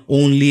given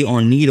only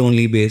on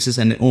need-only basis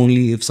and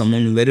only if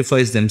someone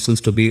verifies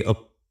themselves to be a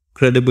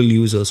credible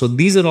user. So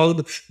these are all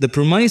the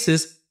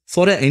premises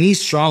for any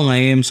strong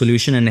IAM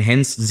solution, and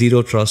hence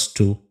zero trust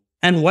too.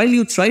 And while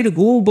you try to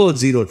go about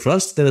zero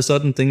trust, there are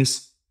certain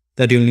things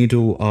that you'll need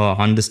to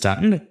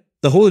understand.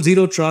 The whole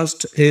zero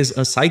trust is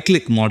a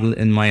cyclic model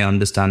in my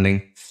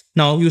understanding.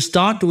 Now, you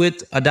start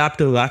with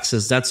adaptive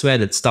access. That's where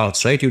it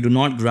starts, right? You do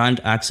not grant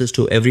access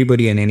to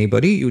everybody and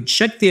anybody. You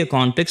check their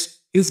context.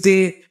 If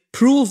they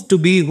prove to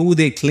be who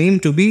they claim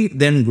to be,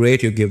 then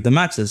great, you give them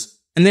access.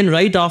 And then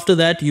right after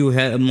that, you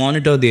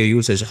monitor their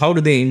usage. How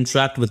do they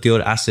interact with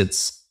your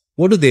assets?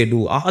 What do they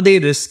do? Are they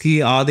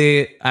risky? Are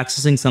they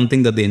accessing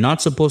something that they're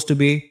not supposed to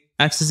be?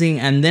 accessing,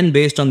 and then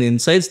based on the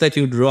insights that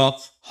you draw,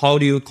 how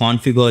do you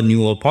configure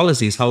newer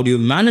policies? How do you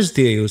manage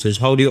their usage?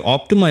 How do you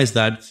optimize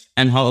that?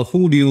 And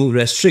who do you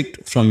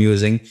restrict from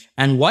using?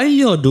 And while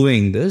you're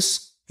doing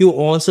this, you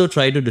also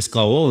try to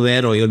discover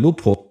where are your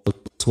loopholes,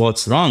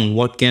 what's wrong,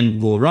 what can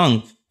go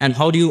wrong, and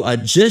how do you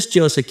adjust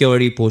your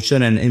security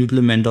posture and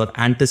implement or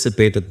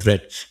anticipate a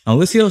threat.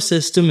 Now, if your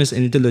system is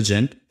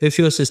intelligent, if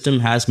your system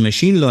has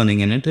machine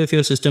learning in it, if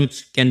your system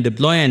can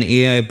deploy an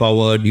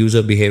AI-powered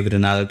user behavior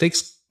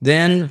analytics,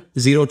 then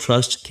zero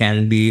trust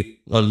can be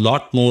a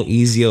lot more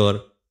easier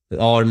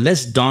or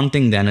less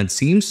daunting than it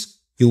seems.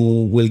 You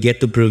will get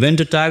to prevent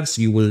attacks.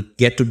 You will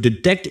get to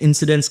detect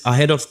incidents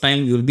ahead of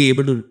time. You'll be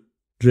able to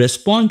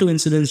respond to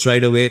incidents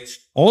right away.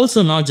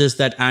 Also, not just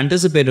that,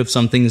 anticipate if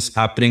something is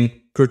happening,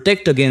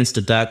 protect against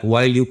attack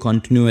while you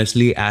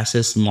continuously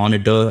assess,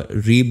 monitor,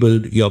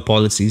 rebuild your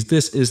policies.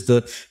 This is the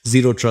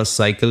zero trust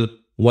cycle.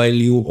 While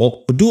you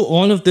do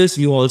all of this,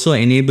 you also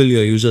enable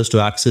your users to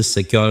access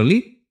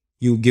securely.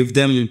 You give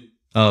them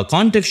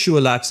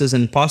contextual access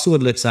and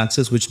passwordless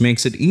access, which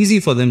makes it easy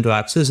for them to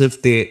access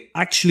if they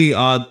actually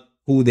are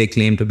who they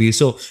claim to be.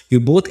 So you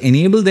both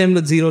enable them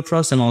with zero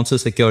trust and also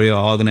secure your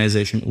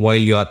organization while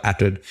you are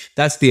at it.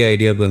 That's the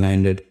idea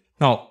behind it.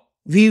 Now,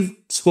 we've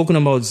spoken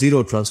about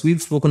zero trust.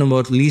 We've spoken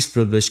about least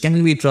privilege.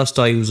 Can we trust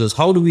our users?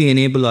 How do we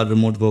enable our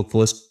remote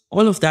workforce?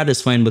 All of that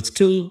is fine, but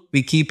still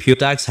we keep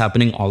attacks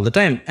happening all the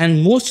time.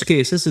 And most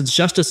cases, it's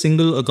just a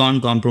single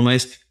account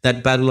compromise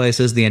that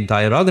paralyzes the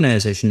entire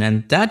organization.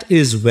 And that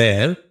is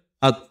where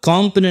our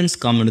components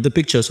come into the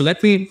picture. So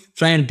let me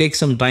try and take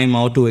some time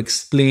out to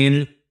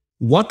explain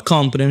what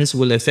components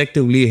will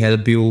effectively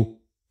help you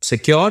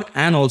secure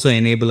and also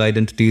enable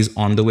identities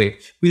on the way.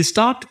 We'll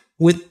start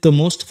with the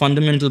most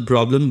fundamental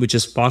problem, which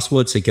is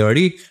password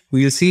security.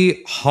 We'll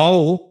see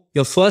how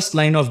your first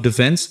line of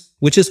defense,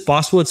 which is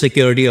password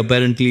security,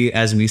 apparently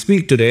as we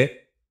speak today,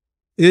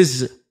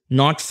 is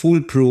not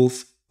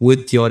foolproof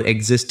with your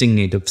existing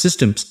native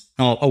systems.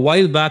 Now, a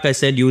while back, I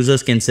said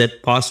users can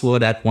set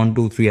password at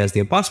 123 as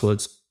their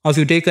passwords. Now, if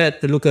you take a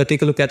look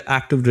at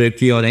Active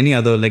Directory or any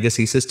other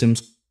legacy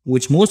systems,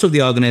 which most of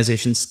the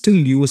organizations still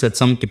use at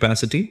some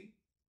capacity,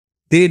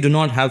 they do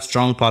not have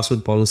strong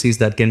password policies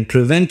that can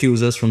prevent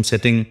users from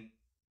setting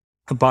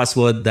a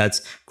password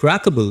that's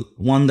crackable,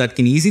 one that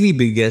can easily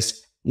be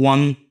guessed,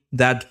 one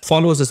that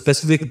follows a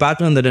specific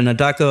pattern that an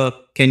attacker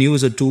can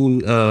use a tool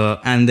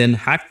and then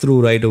hack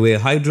through right away.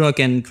 Hydra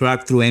can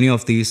crack through any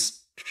of these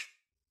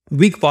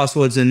weak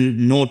passwords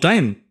in no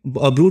time.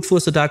 A brute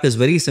force attack is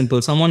very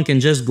simple. Someone can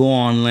just go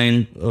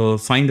online,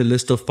 find a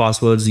list of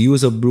passwords,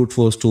 use a brute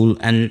force tool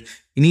and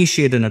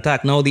initiate an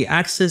attack. Now, the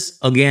access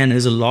again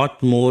is a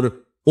lot more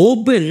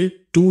open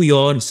to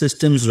your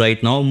systems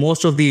right now.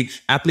 Most of the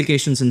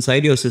applications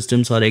inside your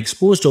systems are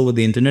exposed over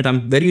the internet.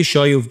 I'm very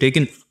sure you've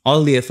taken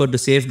all the effort to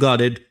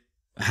safeguard it,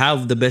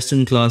 have the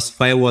best-in-class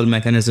firewall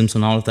mechanisms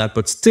and all of that.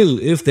 But still,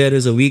 if there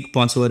is a weak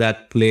password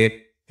at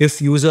play,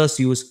 if users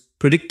use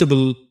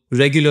predictable,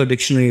 regular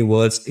dictionary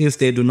words, if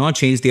they do not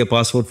change their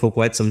password for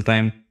quite some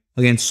time,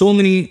 again, so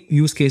many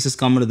use cases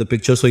come into the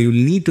picture. So you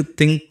need to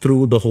think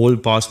through the whole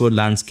password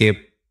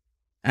landscape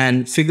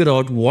and figure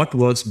out what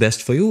works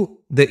best for you.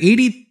 The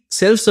AD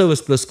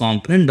Self-Service Plus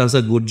component does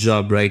a good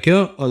job right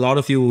here. A lot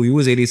of you who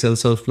use AD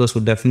Self-Service Plus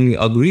would definitely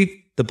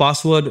agree. The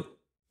password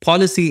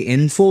policy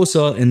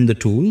enforcer in the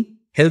tool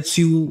helps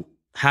you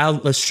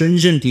have a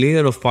stringent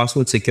layer of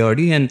password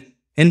security and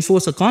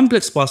enforce a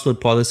complex password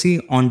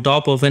policy on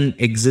top of an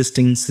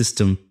existing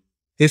system.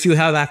 If you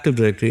have Active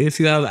Directory, if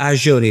you have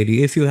Azure AD,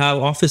 if you have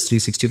Office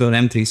 365 or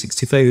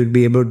M365, you'll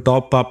be able to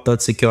top up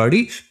that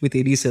security with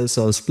AD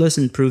Self-Service Plus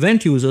and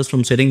prevent users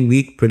from setting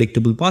weak,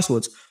 predictable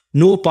passwords.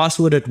 No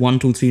password at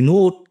 123,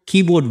 no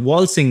keyboard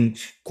waltzing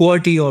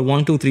QWERTY or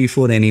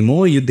 1234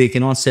 anymore. They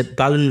cannot set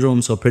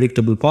palindromes or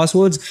predictable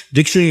passwords.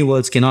 Dictionary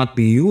words cannot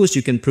be used.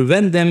 You can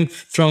prevent them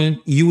from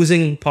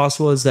using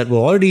passwords that were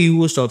already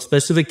used or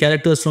specific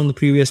characters from the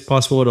previous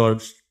password, or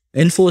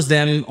enforce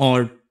them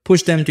or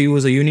push them to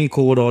use a unique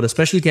code or a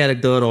special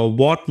character or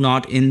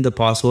whatnot in the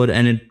password.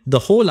 And the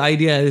whole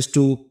idea is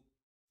to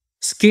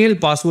scale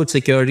password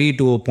security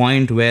to a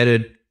point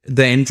where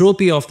the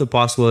entropy of the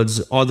passwords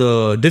or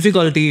the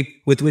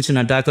difficulty with which an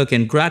attacker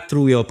can crack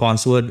through your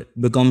password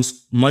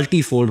becomes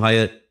multi-fold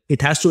higher.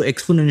 It has to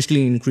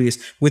exponentially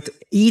increase. With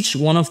each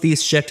one of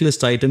these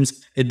checklist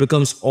items, it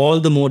becomes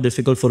all the more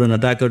difficult for an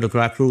attacker to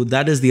crack through.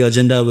 That is the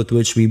agenda with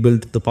which we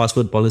built the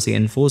password policy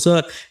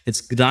enforcer.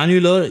 It's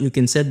granular. You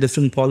can set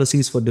different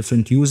policies for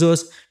different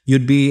users.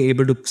 You'd be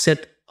able to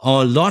set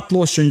a lot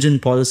more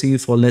stringent policy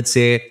for, let's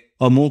say,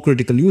 a more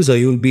critical user.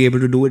 You'll be able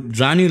to do it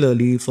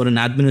granularly for an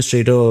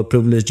administrator or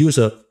privileged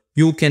user.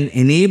 You can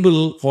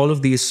enable all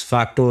of these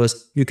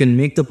factors. You can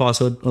make the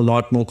password a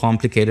lot more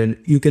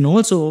complicated. You can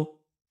also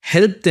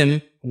help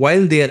them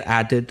while they're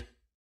at it,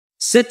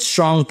 set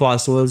strong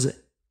passwords,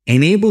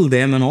 enable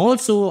them, and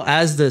also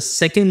as the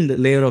second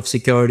layer of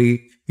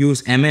security,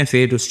 use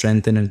MFA to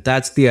strengthen it.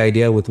 That's the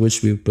idea with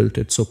which we've built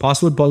it. So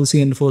password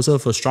policy enforcer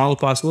for strong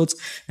passwords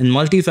and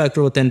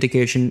multi-factor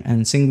authentication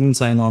and single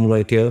sign-on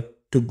right here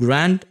to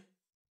grant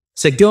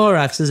secure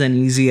access and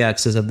easy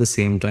access at the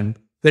same time.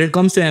 When it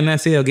comes to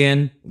MFA,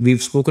 again,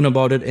 we've spoken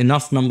about it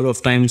enough number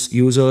of times.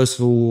 Users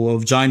who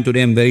have joined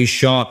today, I'm very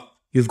sure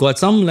you've got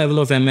some level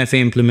of MFA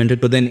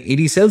implemented, but then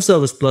AD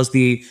self-service plus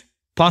the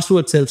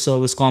password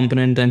self-service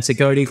component and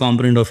security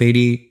component of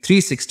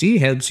AD360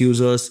 helps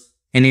users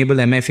enable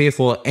MFA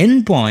for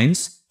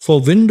endpoints for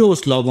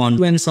Windows logon.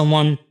 When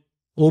someone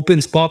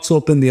pops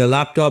open their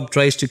laptop,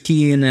 tries to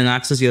key in and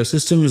access your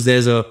systems,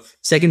 there's a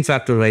second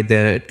factor right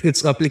there.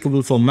 It's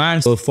applicable for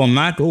Mac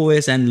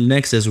OS and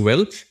Linux as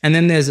well. And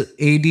then there's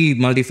AD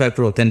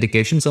multi-factor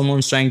authentication.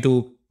 Someone's trying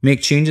to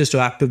make changes to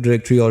Active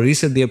Directory or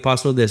reset their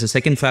password. There's a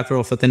second factor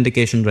of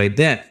authentication right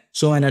there.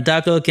 So an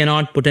attacker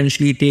cannot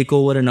potentially take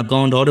over an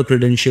account or a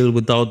credential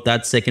without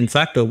that second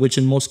factor, which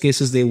in most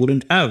cases they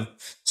wouldn't have.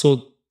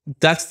 So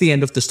that's the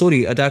end of the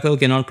story. Attacker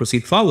cannot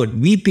proceed forward.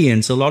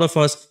 VPNs, a lot of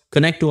us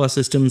connect to our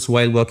systems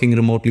while working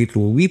remotely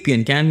through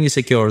VPN. Can we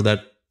secure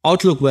that?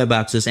 Outlook Web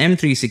Access,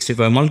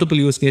 M365, multiple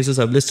use cases.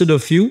 I've listed a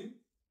few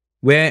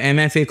where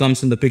MFA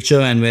comes in the picture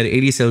and where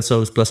AD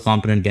self-service plus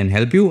component can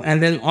help you.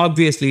 And then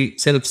obviously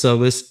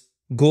self-service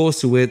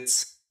goes with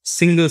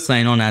single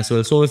sign-on as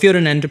well. So if you're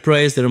an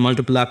enterprise, there are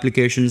multiple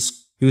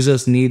applications.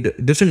 Users need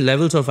different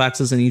levels of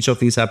access in each of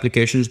these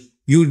applications.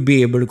 You'd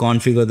be able to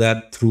configure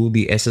that through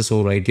the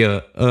SSO right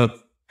here. A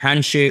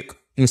handshake,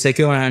 a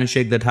secure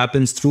handshake that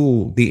happens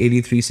through the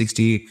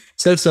AD360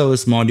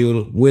 self-service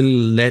module will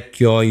let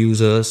your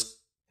users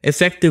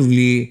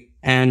effectively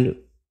and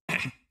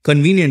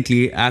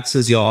conveniently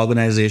access your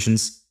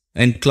organization's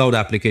and cloud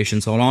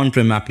applications or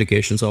on-prem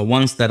applications or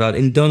ones that are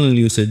internal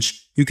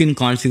usage. You can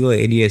configure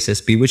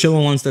ADSSP, whichever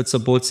ones that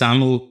support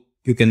SAML,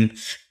 you can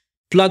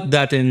plug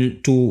that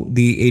into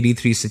the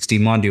AD360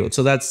 module.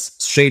 So that's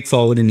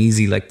straightforward and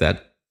easy like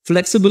that.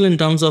 Flexible in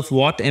terms of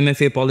what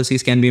MFA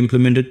policies can be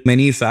implemented,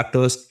 many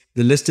factors.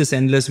 The list is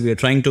endless. We are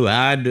trying to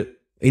add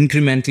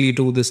incrementally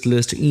to this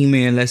list: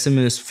 email,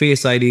 SMS,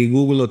 Face ID,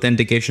 Google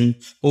authentication,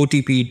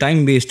 OTP,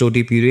 time-based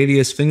OTP,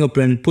 radius,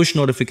 fingerprint, push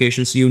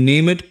notifications, you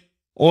name it.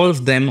 All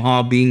of them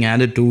are being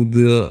added to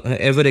the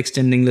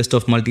ever-extending list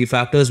of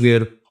multi-factors. We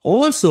are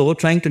also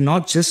trying to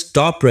not just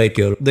stop right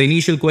here. The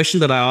initial question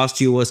that I asked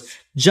you was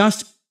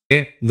just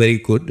very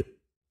good.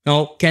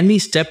 Now, can we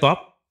step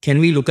up? Can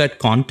we look at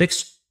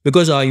context?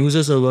 Because our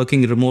users are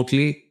working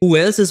remotely. Who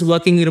else is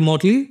working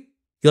remotely?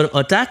 Your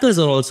attackers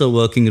are also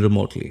working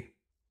remotely.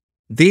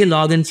 They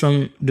log in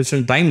from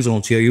different time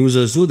zones. Your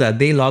users do that.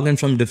 They log in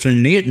from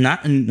different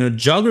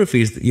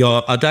geographies.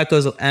 Your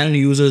attackers and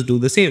users do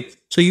the same.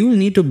 So you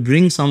need to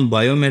bring some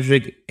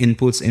biometric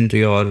inputs into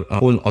your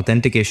whole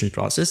authentication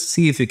process.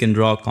 See if you can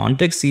draw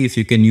context. See if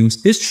you can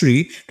use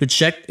history to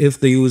check if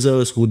the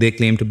users who they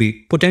claim to be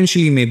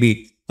potentially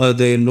maybe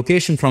the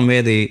location from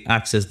where they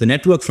access, the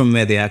network from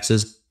where they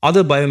access,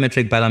 other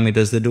biometric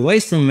parameters, the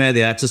device from where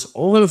they access,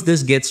 all of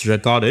this gets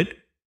recorded.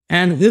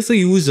 And if a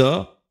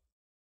user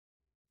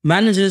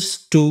manages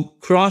to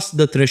cross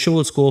the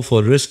threshold score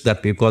for risk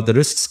that we've got, the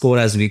risk score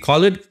as we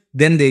call it,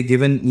 then they're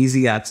given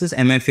easy access.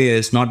 MFA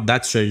is not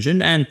that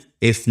stringent, and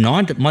if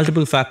not,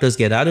 multiple factors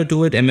get added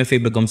to it.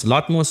 MFA becomes a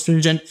lot more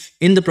stringent.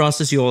 In the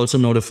process, you also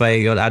notify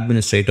your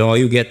administrator, or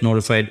you get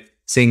notified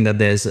saying that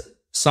there's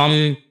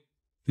some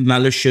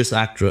malicious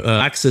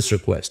access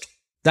request.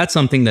 That's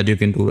something that you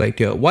can do right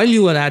here. While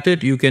you are at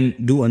it, you can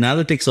do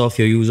analytics of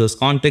your users'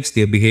 context,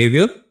 their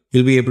behavior.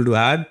 You'll be able to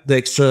add the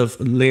extra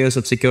layers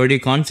of security,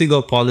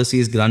 configure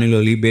policies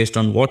granularly based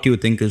on what you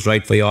think is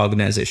right for your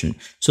organization.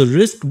 So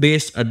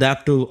risk-based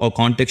adaptive or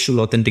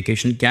contextual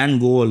authentication can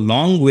go a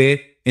long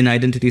way in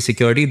identity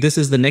security. This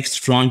is the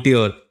next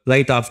frontier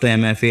right after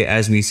MFA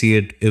as we see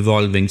it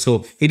evolving. So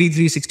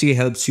AD360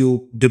 helps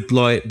you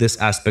deploy this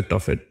aspect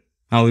of it.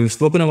 Now we've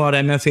spoken about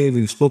MFA,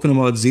 we've spoken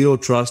about zero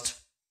trust.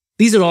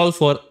 These are all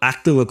for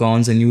active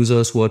accounts and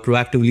users who are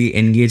proactively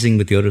engaging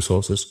with your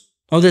resources.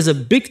 Now, there's a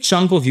big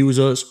chunk of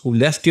users who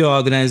left your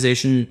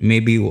organization,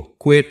 maybe were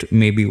quit,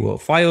 maybe were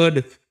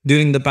fired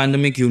during the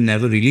pandemic. You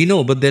never really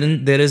know. But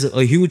then there is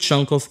a huge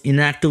chunk of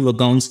inactive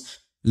accounts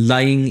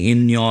lying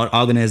in your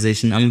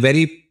organization. I'm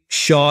very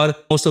sure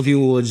most of you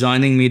who are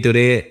joining me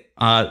today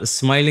are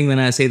smiling when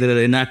I say there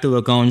are inactive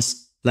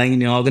accounts lying in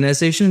your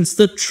organization. It's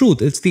the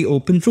truth. It's the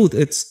open truth.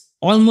 It's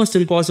almost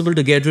impossible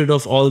to get rid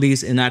of all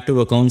these inactive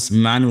accounts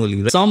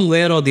manually.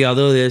 Somewhere or the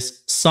other,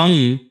 there's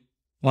some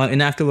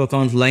inactive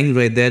accounts lying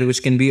right there,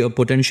 which can be a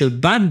potential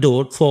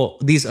backdoor for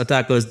these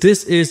attackers.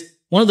 This is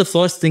one of the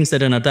first things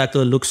that an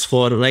attacker looks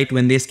for right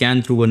when they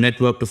scan through a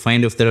network to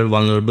find if there are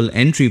vulnerable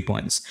entry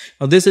points.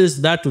 Now, this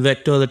is that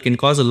vector that can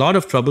cause a lot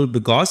of trouble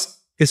because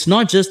it's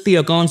not just the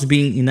accounts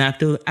being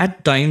inactive.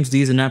 At times,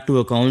 these inactive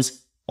accounts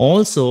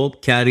also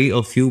carry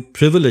a few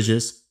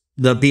privileges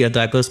that the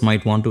attackers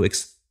might want to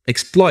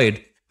exploit.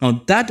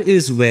 Now, that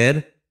is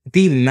where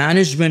the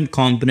management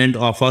component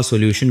of our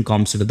solution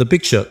comes into the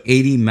picture,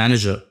 AD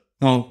Manager.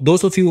 Now,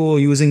 those of you who are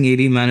using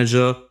AD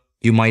Manager,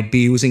 you might be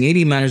using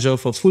AD Manager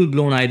for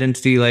full-blown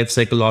identity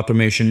lifecycle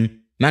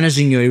automation,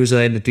 managing your user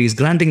identities,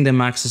 granting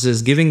them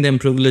accesses, giving them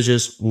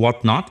privileges,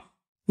 whatnot.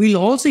 We'll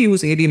also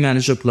use AD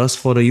Manager Plus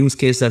for a use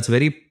case that's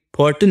very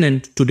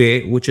pertinent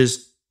today, which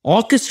is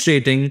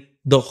orchestrating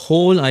the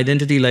whole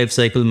identity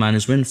lifecycle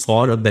management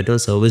for a better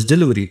service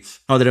delivery.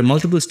 Now, there are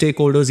multiple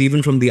stakeholders,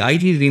 even from the IT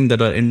team,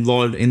 that are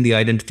involved in the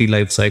identity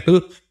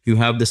lifecycle. You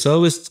have the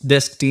service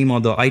desk team or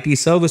the IT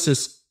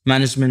services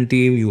management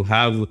team. You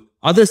have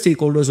other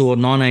stakeholders who are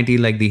non-IT,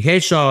 like the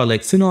HR,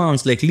 like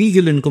finance, like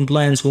legal and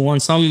compliance, who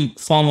want some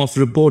form of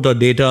report or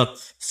data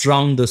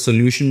from the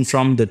solution,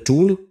 from the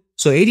tool.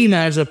 So AD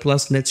Manager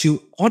Plus lets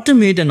you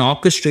automate and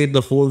orchestrate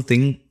the whole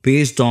thing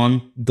based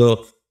on the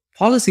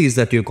policies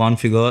that you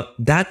configure,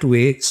 that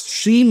way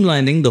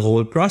streamlining the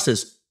whole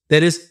process.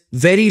 There is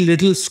very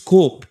little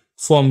scope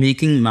for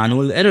making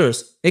manual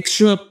errors.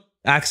 Extra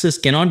access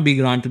cannot be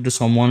granted to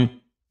someone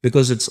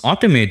because it's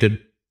automated.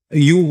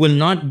 You will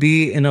not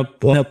be in a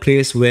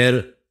place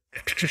where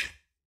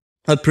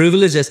a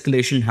privilege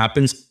escalation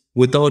happens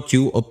without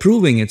you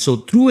approving it. So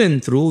through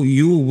and through,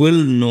 you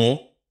will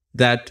know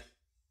that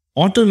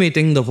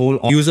automating the whole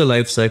user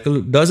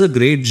lifecycle does a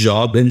great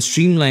job in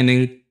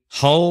streamlining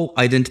how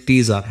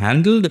identities are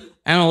handled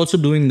and also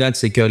doing that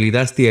securely.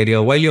 That's the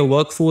idea. While your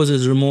workforce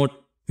is remote,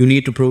 you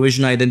need to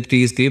provision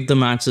identities, give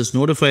them access,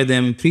 notify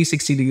them,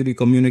 360-degree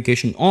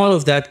communication. All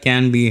of that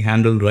can be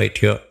handled right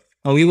here.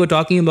 Now, we were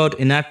talking about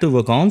inactive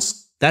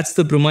accounts. That's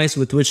the premise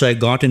with which I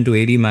got into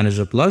AD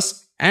Manager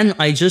Plus. And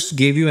I just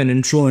gave you an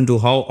intro into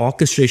how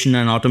orchestration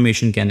and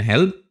automation can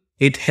help.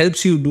 It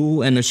helps you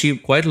do and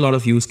achieve quite a lot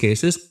of use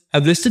cases.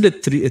 I've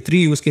listed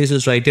three use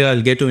cases right here.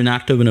 I'll get to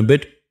inactive in a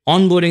bit.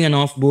 Onboarding and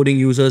offboarding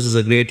users is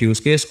a great use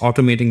case.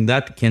 Automating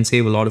that can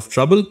save a lot of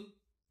trouble.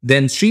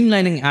 Then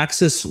streamlining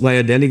access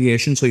via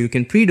delegation, so you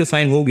can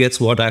predefine who gets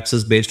what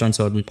access based on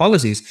certain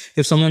policies.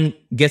 If someone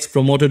gets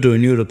promoted to a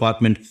new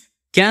department,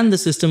 can the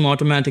system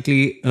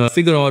automatically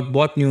figure out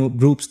what new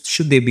groups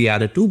should they be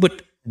added to?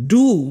 But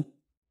do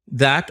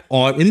that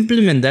or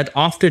implement that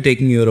after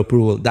taking your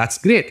approval. That's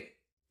great.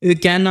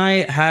 Can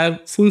I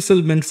have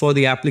fulfillment for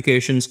the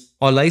applications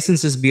or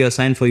licenses be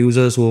assigned for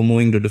users who are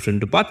moving to different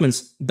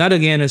departments? That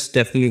again is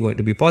definitely going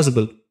to be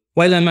possible.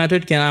 While I'm at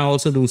it, can I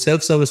also do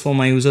self-service for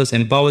my users,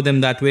 empower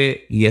them that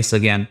way? Yes,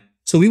 again.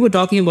 So we were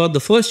talking about the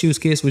first use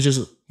case, which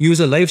is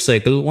user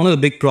lifecycle. One of the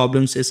big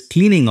problems is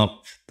cleaning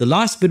up. The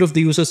last bit of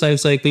the user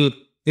lifecycle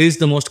is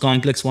the most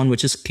complex one,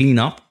 which is clean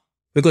up.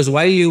 Because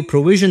while you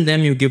provision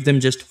them, you give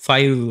them just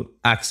 5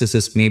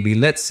 accesses, maybe,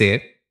 let's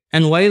say.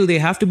 And while they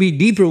have to be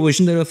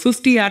deprovisioned, there are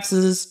 50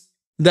 accesses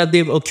that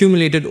they've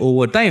accumulated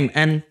over time.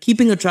 And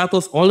keeping a track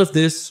of all of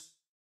this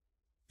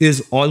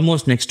is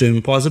almost next to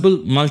impossible.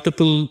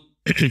 Multiple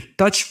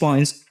touch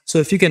points. So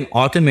if you can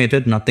automate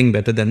it, nothing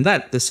better than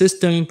that. The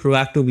system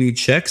proactively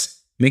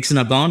checks, makes an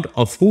account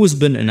of who's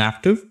been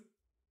inactive,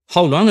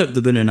 how long have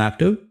they been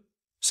inactive.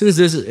 Since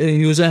this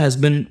user has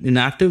been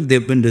inactive,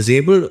 they've been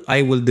disabled,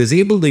 I will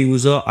disable the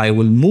user, I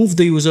will move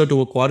the user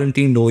to a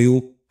quarantined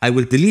OU, I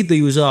will delete the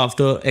user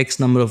after X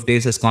number of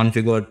days as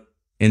configured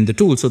in the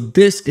tool. So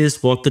this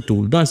is what the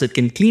tool does. It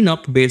can clean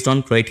up based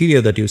on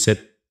criteria that you set.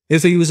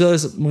 If a user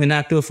is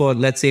inactive for,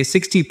 let's say,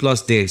 60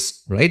 plus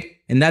days, right?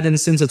 In that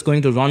instance, it's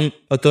going to run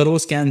a thorough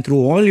scan through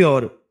all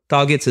your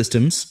target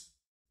systems,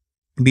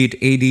 be it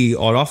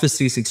AD or Office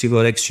 360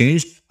 or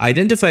Exchange,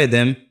 identify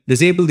them,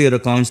 disable their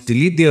accounts,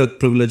 delete their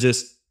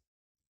privileges,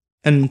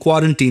 and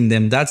quarantine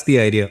them. That's the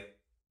idea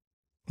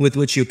with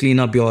which you clean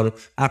up your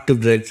Active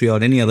Directory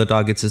or any other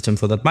target system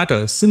for that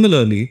matter.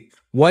 Similarly,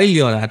 while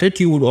you're at it,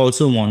 you would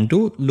also want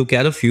to look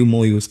at a few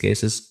more use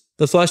cases.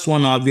 The first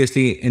one,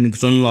 obviously, in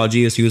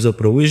chronology is user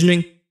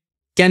provisioning.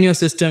 Can your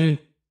system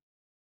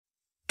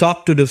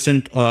talk to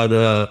different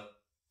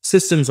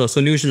systems or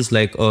solutions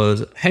like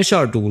a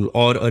HR tool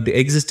or an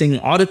existing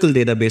Oracle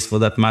database for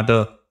that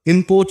matter,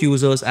 import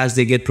users as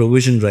they get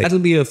provisioned right? That will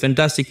be a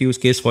fantastic use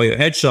case for your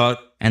HR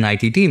and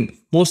IT team.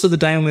 Most of the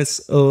time,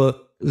 it's a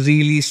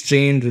really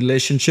strained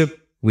relationship.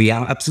 We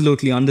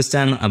absolutely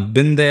understand. I've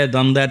been there,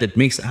 done that. It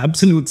makes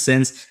absolute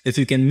sense. If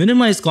you can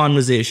minimize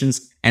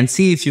conversations and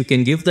see if you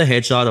can give the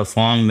HR a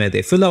form where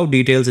they fill out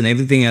details and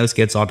everything else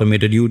gets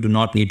automated, you do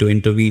not need to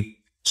intervene.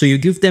 So you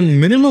give them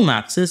minimum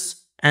access,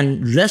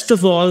 and rest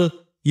of all,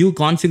 you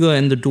configure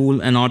in the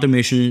tool, and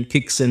automation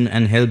kicks in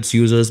and helps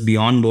users be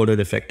onboarded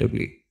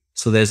effectively.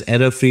 So there's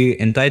error-free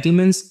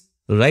entitlements.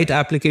 The right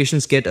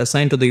applications get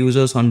assigned to the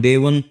users on day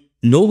one.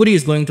 Nobody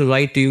is going to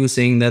write to you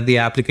saying that the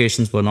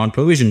applications were not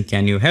provisioned.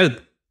 Can you help?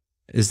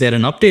 Is there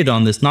an update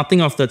on this?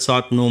 Nothing of that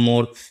sort, no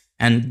more.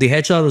 And the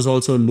HR is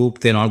also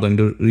looped. They're not going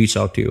to reach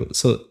out to you.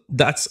 So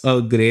that's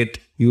a great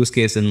use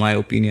case in my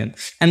opinion.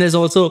 And there's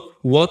also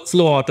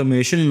workflow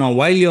automation. Now,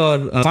 while you're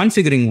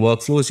configuring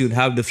workflows, you'd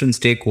have different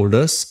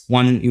stakeholders.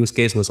 One use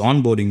case was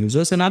onboarding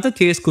users. Another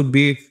case could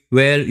be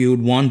where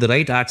you'd want the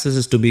right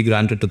accesses to be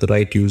granted to the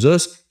right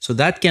users. So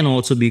that can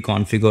also be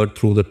configured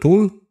through the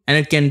tool, and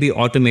it can be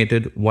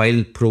automated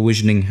while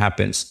provisioning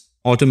happens.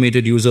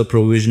 Automated user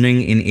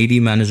provisioning in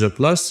AD Manager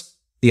Plus.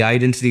 The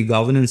identity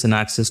governance and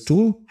access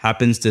tool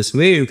happens this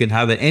way. You can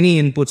have any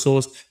input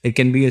source. It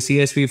can be a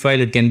CSV file.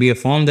 It can be a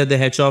form that the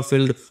HR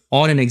filled,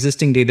 or an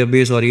existing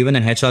database, or even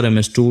an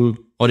HRMS tool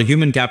or a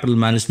human capital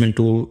management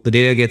tool. The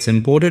data gets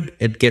imported.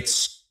 It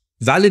gets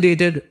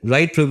validated,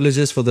 right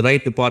privileges for the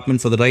right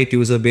department, for the right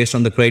user based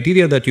on the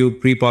criteria that you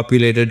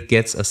pre-populated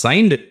gets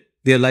assigned.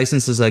 Their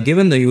licenses are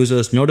given, the user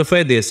is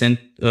notified, they send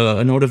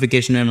a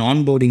notification and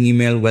onboarding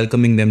email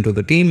welcoming them to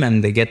the team,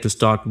 and they get to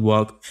start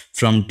work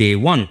from day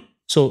one.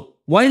 So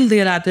while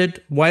they're at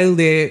it, while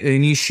they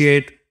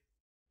initiate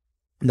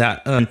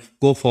that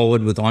go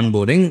forward with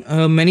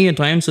onboarding, many a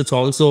times it's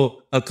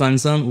also a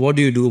concern. What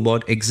do you do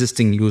about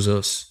existing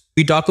users?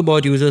 We talk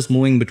about users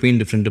moving between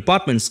different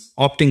departments,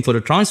 opting for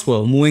a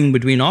transfer, moving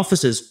between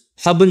offices.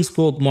 Hub and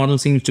spoke model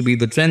seems to be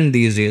the trend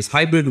these days.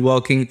 Hybrid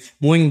working,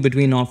 moving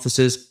between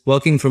offices,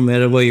 working from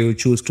wherever you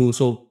choose to.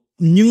 So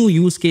new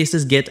use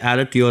cases get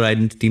added to your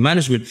identity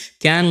management.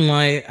 Can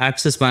my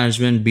access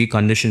management be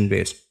condition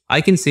based? I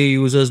can say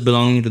users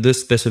belonging to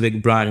this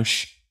specific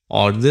branch,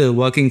 or the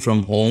working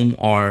from home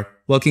or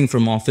working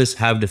from office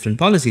have different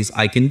policies.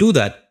 I can do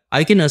that.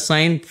 I can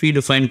assign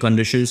predefined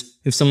conditions.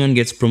 If someone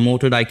gets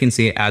promoted, I can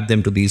say add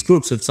them to these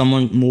groups. If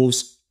someone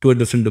moves to a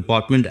different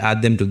department,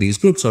 add them to these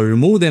groups or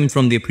remove them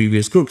from their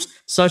previous groups.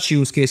 Such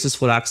use cases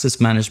for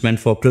access management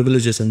for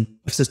privileges and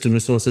access to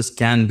resources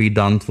can be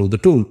done through the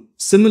tool.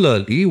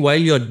 Similarly, while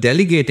you're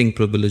delegating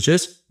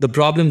privileges, the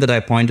problem that I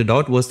pointed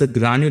out was the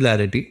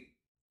granularity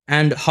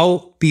and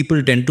how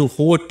people tend to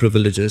hoard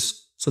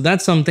privileges. So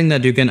that's something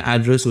that you can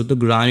address with the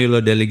granular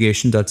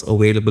delegation that's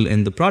available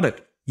in the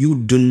product.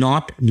 You do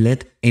not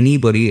let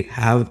anybody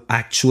have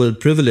actual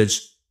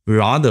privilege.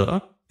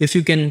 Rather, if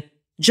you can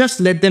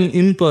just let them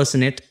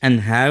impersonate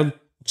and have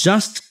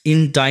just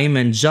in time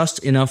and just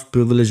enough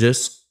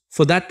privileges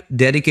for that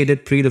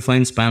dedicated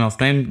predefined span of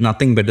time,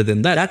 nothing better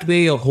than that. That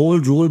way, your whole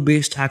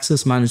role-based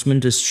access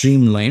management is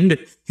streamlined.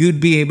 You'd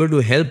be able to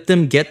help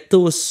them get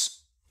those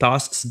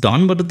tasks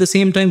done, but at the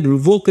same time,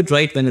 revoke it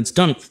right when it's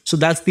done. So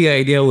that's the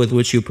idea with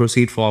which you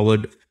proceed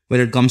forward when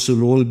it comes to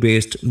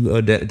role-based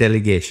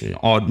delegation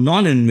or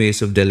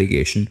non-invasive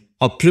delegation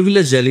or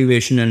privilege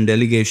elevation and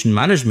delegation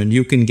management.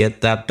 You can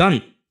get that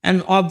done.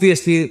 And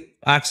obviously,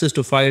 access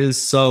to files,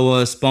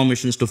 servers,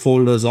 permissions to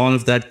folders, all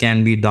of that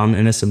can be done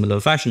in a similar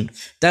fashion.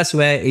 That's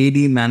where AD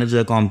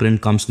Manager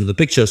component comes into the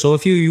picture. So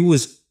if you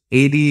use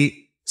AD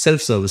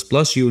Self-Service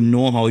Plus, you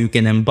know how you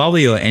can empower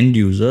your end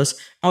users.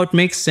 Now it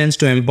makes sense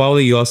to empower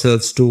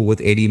yourselves too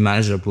with AD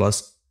Manager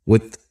Plus,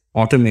 with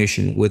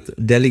automation, with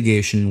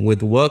delegation,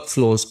 with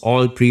workflows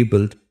all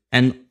pre-built.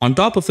 And on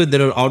top of it,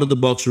 there are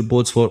out-of-the-box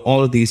reports for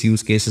all of these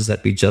use cases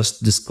that we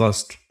just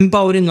discussed.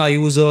 Empowering our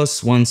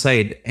users, one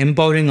side.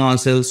 Empowering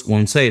ourselves,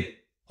 one side.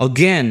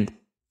 Again,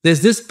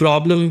 there's this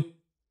problem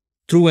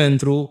through and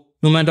through.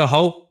 No matter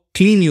how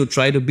clean you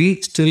try to be,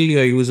 still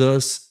your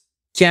users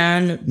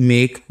can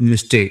make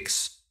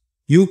mistakes.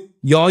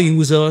 Your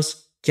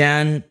users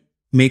can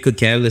make a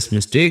careless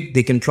mistake.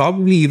 They can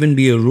probably even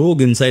be a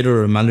rogue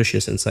insider or a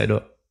malicious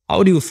insider.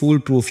 How do you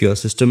foolproof your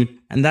system?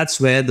 And that's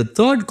where the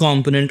third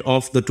component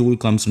of the tool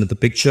comes into the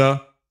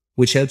picture,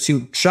 which helps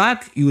you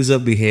track user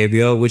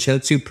behavior, which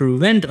helps you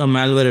prevent a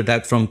malware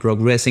attack from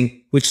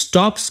progressing, which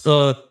stops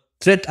a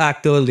threat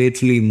actor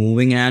laterally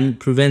moving and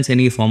prevents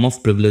any form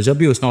of privilege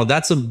abuse. Now,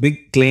 that's a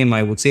big claim,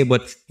 I would say,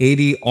 but AD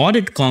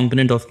audit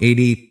component of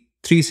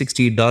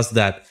AD360 does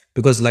that.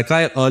 Because like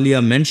I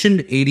earlier mentioned,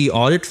 AD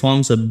audit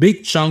forms a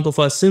big chunk of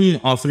our SIM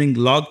offering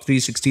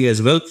Log360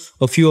 as well.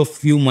 A few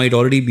of you might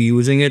already be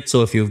using it.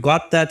 So if you've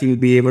got that, you'll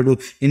be able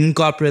to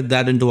incorporate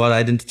that into our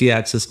identity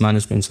access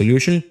management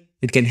solution.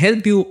 It can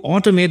help you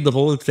automate the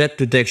whole threat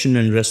detection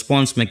and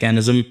response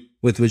mechanism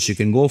with which you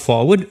can go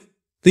forward.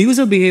 The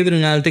user behavior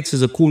analytics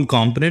is a cool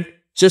component.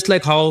 Just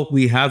like how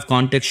we have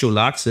contextual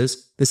access,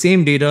 the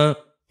same data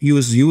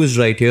is used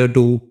right here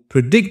to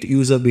predict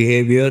user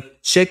behavior,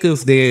 check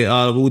if they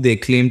are who they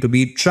claim to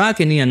be, track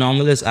any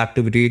anomalous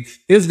activity.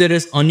 If there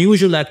is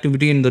unusual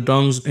activity in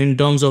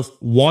terms of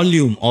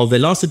volume or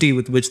velocity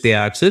with which they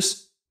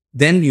access,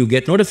 then you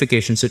get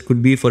notifications. It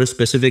could be for a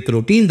specific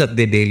routine that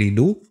they daily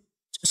do.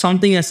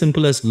 Something as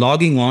simple as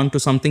logging on to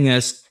something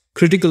as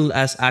critical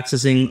as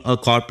accessing a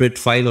corporate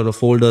file or a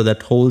folder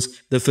that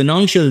holds the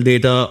financial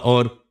data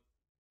or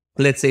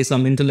let's say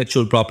some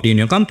intellectual property in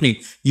your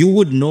company. You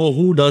would know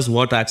who does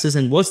what access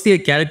and what's their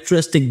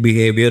characteristic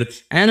behavior,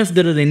 and if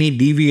there are any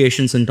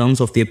deviations in terms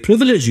of their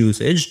privilege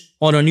usage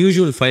or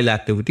unusual file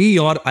activity.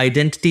 Your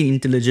identity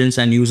intelligence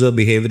and user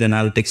behavior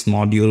analytics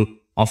module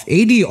of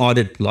AD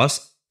Audit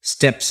Plus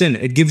steps in.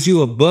 It gives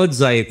you a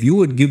bird's eye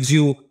view. It gives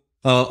you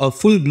a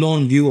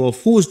full-blown view of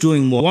who's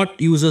doing what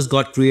users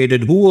got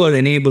created, who were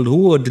enabled,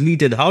 who were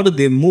deleted, how did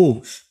they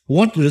move,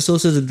 what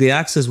resources did they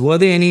access, were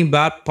there any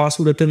bad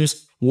password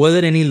attempts, were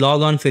there any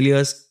logon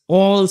failures.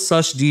 All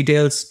such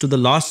details to the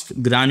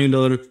last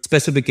granular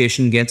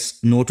specification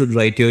gets noted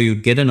right here. You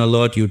get an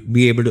alert, you'd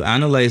be able to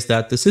analyze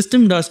that. The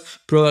system does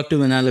proactive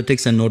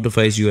analytics and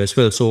notifies you as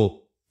well.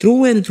 So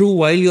through and through,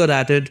 while you're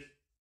at it,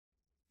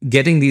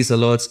 getting these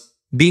alerts,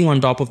 being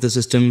on top of the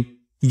system,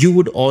 you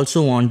would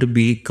also want to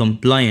be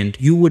compliant.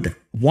 You would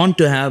want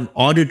to have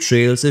audit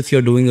trails. If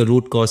you're doing a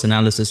root cause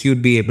analysis,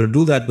 you'd be able to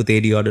do that with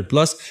AD Audit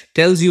Plus.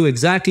 Tells you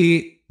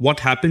exactly what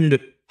happened,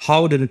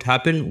 how did it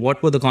happen,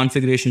 what were the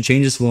configuration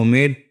changes were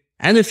made,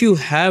 And if you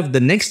have the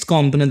next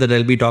component that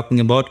I'll be talking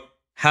about,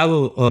 have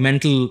a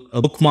mental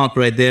bookmark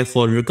right there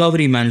for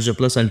Recovery Manager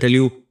Plus. I'll tell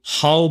you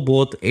how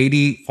both AD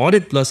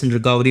Audit Plus and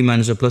Recovery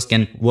Manager Plus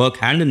can work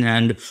hand in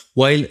hand.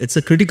 While it's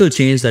a critical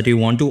change that you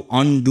want to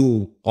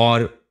undo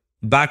or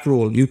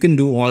backroll, you can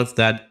do all of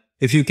that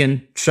if you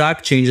can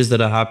track changes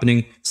that are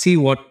happening, see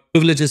what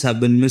privileges have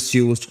been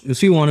misused.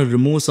 If you want to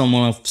remove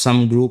someone of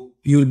some group,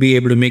 you'll be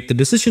able to make the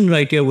decision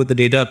right here with the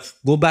data.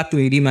 Go back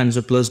to AD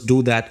Manager Plus,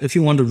 do that. If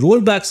you want to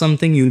roll back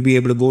something, you'll be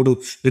able to go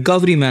to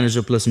Recovery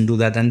Manager Plus and do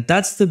that. And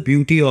that's the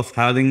beauty of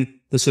having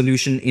the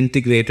solution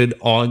integrated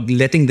or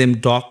letting them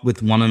talk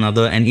with one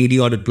another. And AD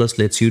Audit Plus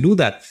lets you do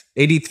that.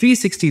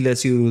 AD360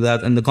 lets you do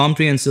that. And the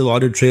comprehensive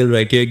audit trail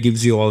right here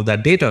gives you all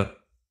that data.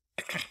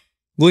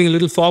 Going a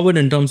little forward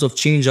in terms of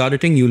change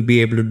auditing, you'll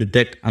be able to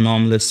detect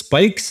anomalous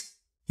spikes.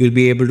 You'll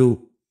be able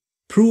to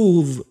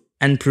prove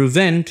and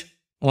prevent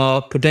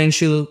a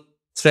potential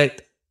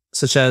threat,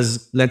 such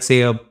as, let's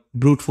say, a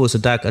brute force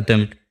attack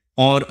attempt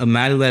or a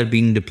malware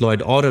being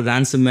deployed or a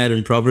ransomware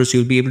in progress.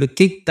 You'll be able to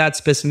kick that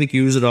specific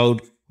user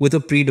out with a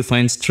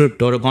predefined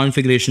script or a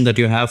configuration that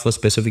you have for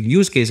specific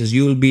use cases.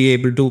 You will be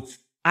able to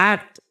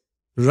act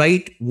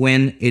right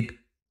when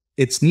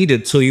it's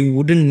needed. So you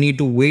wouldn't need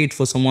to wait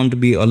for someone to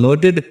be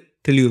alerted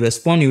till you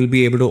respond. You will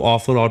be able to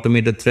offer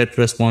automated threat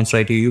response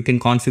right here. You can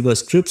configure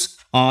scripts.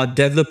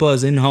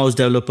 Developers, in-house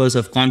developers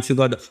have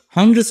configured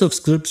hundreds of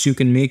scripts. You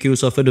can make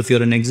use of it. If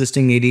you're an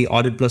existing AD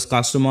Audit Plus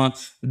customer,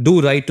 do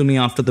write to me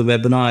after the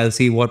webinar. I'll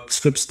see what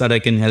scripts that I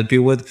can help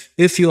you with.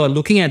 If you are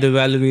looking at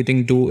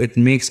evaluating too, it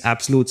makes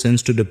absolute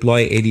sense to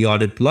deploy AD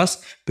Audit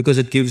Plus because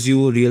it gives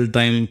you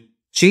real-time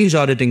change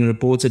auditing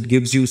reports. It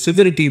gives you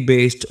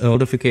severity-based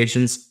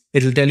notifications.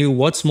 It will tell you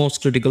what's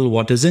most critical,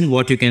 what isn't,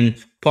 what you can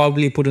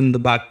probably put in the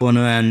back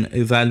burner and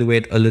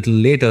evaluate a little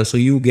later. So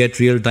you get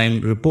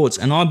real-time reports.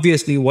 And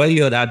obviously, while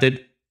you're at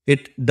it,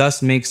 it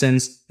does make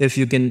sense if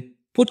you can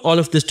put all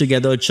of this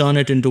together, churn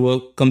it into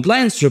a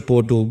compliance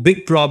report too.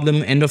 Big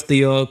problem, end of the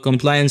year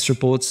compliance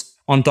reports.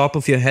 On top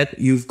of your head,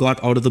 you've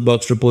got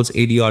out-of-the-box reports.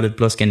 AD Audit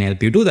Plus can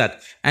help you do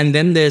that. And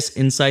then there's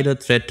insider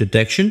threat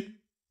detection.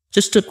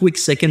 Just a quick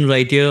second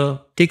right here.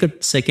 Take a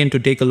second to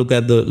take a look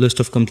at the list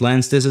of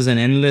compliance. This is an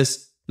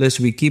endless list.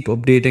 We keep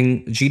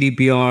updating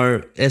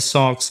GDPR,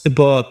 SOX,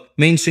 HIPAA,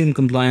 mainstream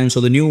compliance,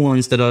 or the new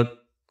ones that are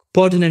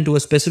pertinent to a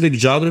specific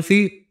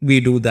geography. We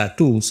do that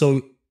too.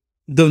 So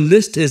the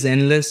list is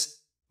endless.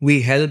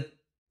 We help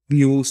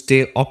you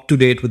stay up to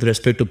date with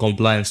respect to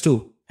compliance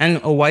too.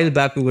 And a while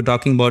back, we were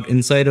talking about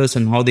insiders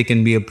and how they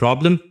can be a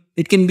problem.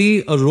 It can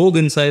be a rogue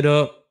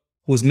insider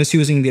who's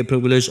misusing their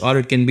privilege, or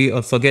it can be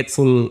a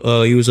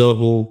forgetful user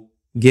who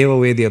gave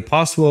away their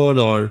password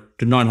or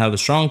did not have a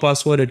strong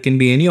password. It can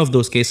be any of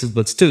those cases,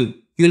 but still,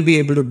 you'll be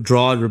able to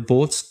draw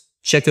reports,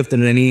 check if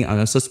there's any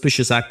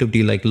suspicious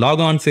activity like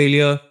logon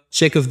failure,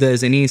 check if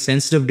there's any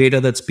sensitive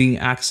data that's being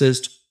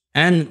accessed,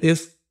 and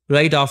if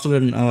right after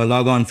a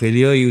logon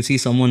failure, you see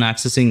someone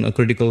accessing a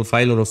critical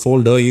file or a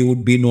folder, you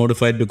would be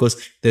notified because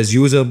there's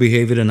user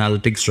behavior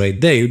analytics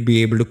right there. You'd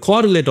be able to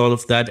correlate all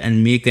of that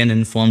and make an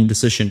informed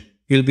decision.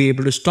 You'll be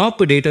able to stop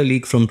a data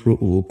leak from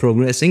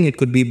progressing. It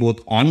could be both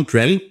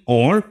on-prem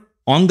or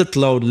on the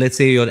cloud. Let's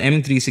say your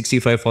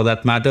M365 for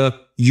that matter.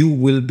 You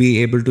will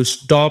be able to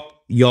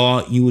stop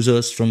your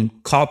users from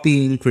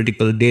copying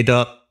critical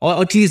data,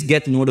 or at least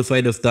get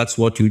notified if that's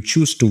what you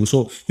choose to.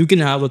 So you can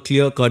have a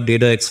clear-cut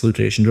data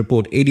exfiltration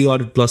report. AD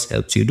Audit Plus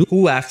helps you do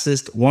who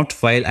accessed what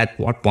file at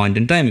what point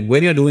in time.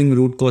 When you're doing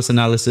root cause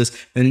analysis,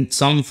 when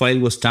some file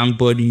was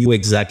tampered, you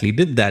exactly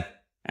did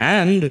that.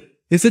 And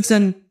if it's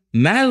an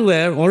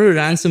malware or a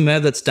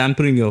ransomware that's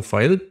tampering your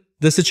file,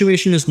 the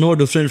situation is no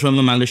different from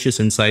a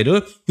malicious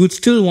insider. You'd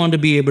still want to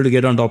be able to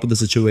get on top of the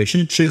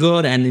situation,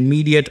 trigger an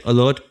immediate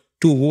alert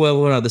to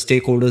whoever are the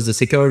stakeholders, the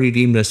security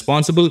team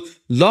responsible,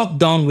 lock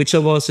down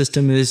whichever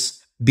system is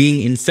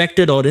being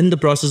infected or in the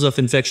process of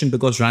infection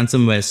because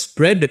ransomware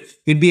spread.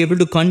 You'd be able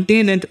to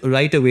contain it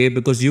right away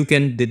because you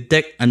can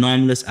detect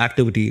anomalous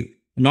activity,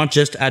 not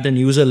just at an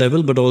user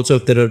level, but also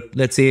if there are,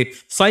 let's say,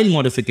 file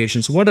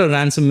modifications. What are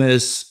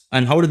ransomwares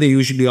and how do they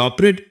usually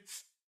operate?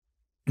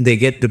 They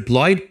get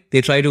deployed, they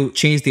try to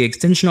change the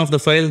extension of the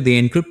file,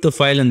 they encrypt the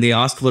file, and they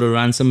ask for a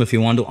ransom if you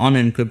want to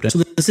unencrypt it. So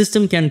the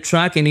system can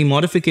track any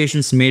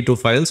modifications made to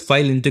files.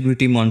 File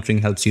integrity monitoring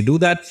helps you do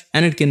that,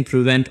 and it can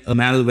prevent a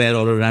malware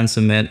or a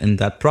ransomware in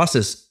that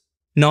process.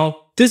 Now,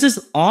 this is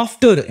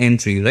after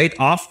entry, right?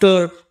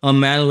 After a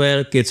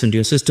malware gets into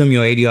your system,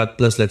 your AD Audit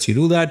Plus lets you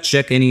do that.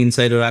 Check any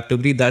insider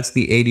activity. That's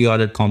the AD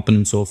Audit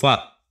component so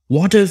far.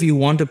 What if you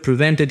want to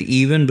prevent it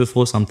even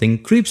before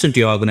something creeps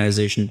into your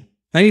organization?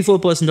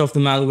 94% of the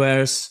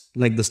malwares,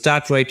 like the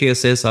stat right here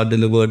says, are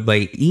delivered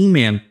by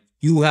email.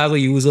 You have a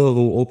user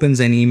who opens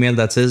an email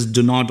that says,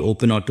 do not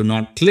open or do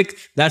not click.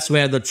 That's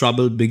where the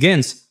trouble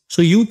begins.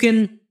 So you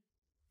can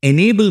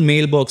enable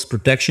mailbox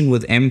protection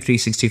with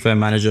M365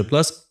 Manager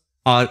Plus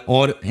or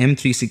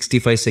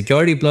M365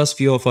 Security Plus,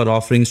 few of our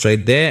offerings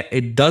right there.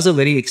 It does a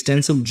very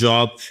extensive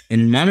job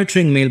in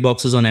monitoring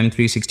mailboxes on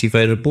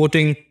M365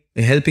 reporting,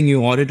 helping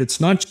you audit.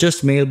 It's not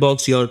just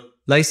mailbox, your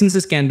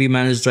Licenses can be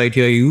managed right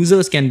here.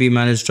 Users can be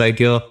managed right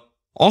here.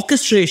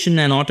 Orchestration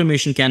and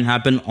automation can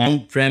happen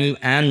on-prem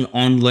and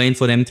online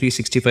for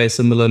M365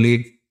 similarly.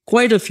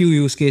 Quite a few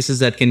use cases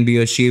that can be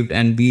achieved,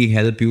 and we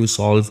help you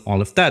solve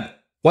all of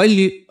that.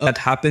 While that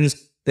happens,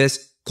 there's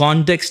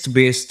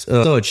context-based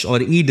search or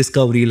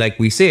e-discovery, like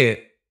we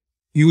say.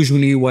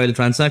 Usually, while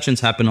transactions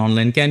happen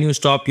online, can you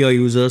stop your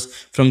users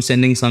from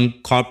sending some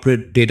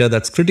corporate data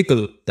that's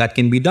critical? That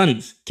can be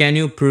done. Can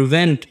you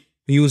prevent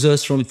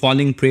users from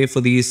falling prey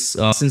for these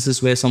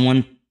instances where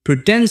someone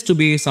pretends to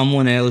be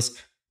someone else?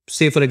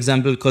 Say, for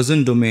example,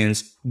 cousin domains,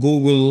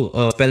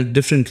 Google spelled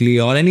differently,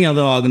 or any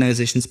other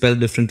organization spelled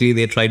differently,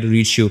 they try to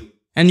reach you.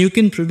 And you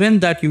can prevent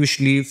that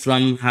usually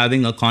from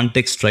having a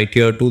context right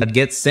here to that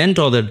gets sent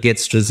or that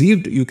gets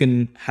received. You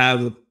can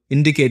have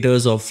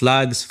indicators or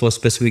flags for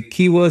specific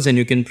keywords, and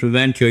you can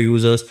prevent your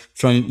users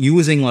from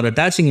using or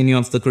attaching any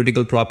of the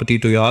critical property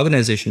to your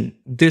organization.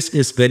 This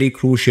is very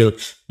crucial.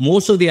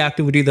 Most of the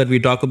activity that we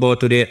talk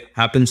about today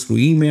happens through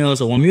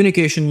emails or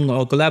communication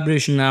or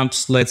collaboration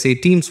apps, let's say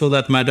Teams for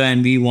that matter,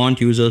 and we want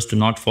users to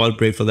not fall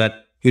prey for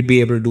that. You'd be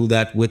able to do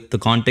that with the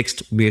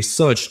context-based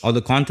search or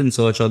the content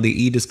search or the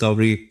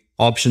e-discovery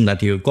option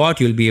that you've got.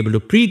 You'll be able to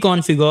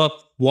pre-configure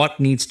what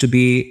needs to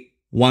be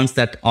ones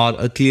that are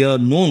a clear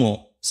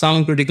no-no.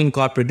 Some critical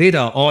corporate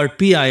data or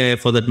PII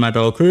for that matter,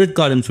 or credit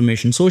card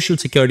information, social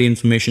security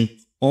information,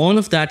 all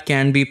of that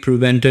can be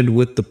prevented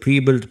with the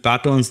pre-built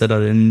patterns that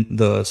are in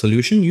the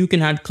solution. You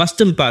can add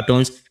custom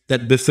patterns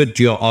that befit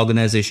your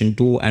organization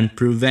too and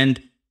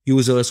prevent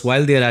users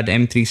while they're at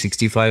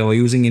M365 or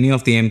using any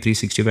of the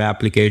M365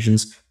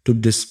 applications to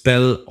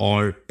dispel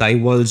or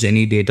divulge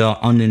any data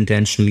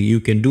unintentionally. You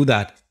can do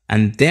that.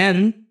 And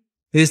then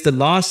is the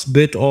last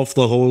bit of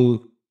the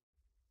whole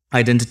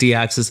identity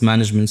access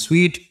management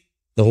suite.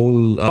 The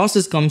whole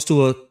process comes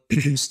to a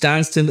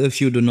standstill if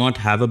you do not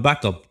have a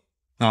backup.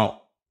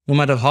 Now, no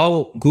matter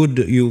how good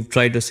you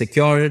try to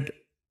secure it,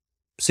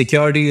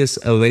 security is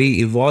a very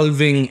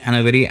evolving and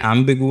a very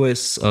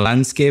ambiguous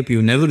landscape.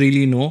 You never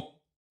really know.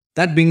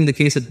 That being the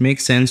case, it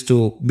makes sense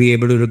to be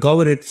able to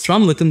recover it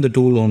from within the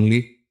tool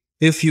only.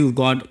 If you've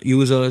got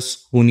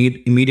users who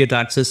need immediate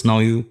access, now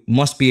you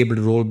must be able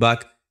to roll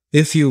back.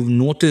 If you've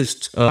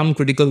noticed some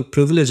critical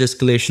privilege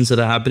escalations that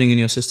are happening in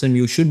your system,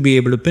 you should be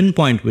able to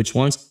pinpoint which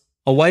ones.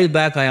 A while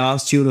back, I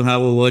asked you to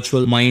have a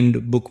virtual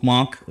mind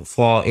bookmark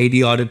for AD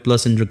Audit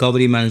Plus and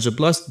Recovery Manager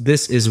Plus.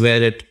 This is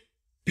where it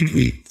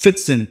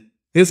fits in.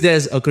 If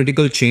there's a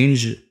critical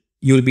change,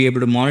 you'll be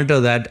able to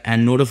monitor that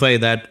and notify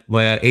that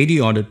via AD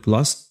Audit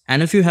Plus.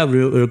 And if you have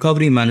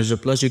Recovery Manager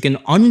Plus, you can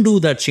undo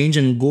that change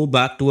and go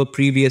back to a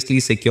previously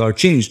secure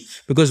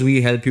change, because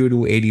we help you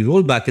do AD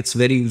rollback. It's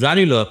very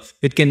granular.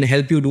 It can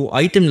help you do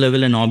item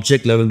level and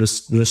object level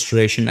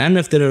restoration. And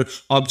if there are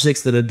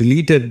objects that are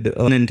deleted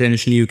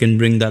unintentionally, you can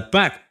bring that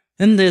back.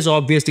 And there's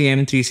obviously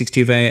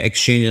M365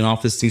 Exchange and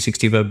Office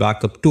 365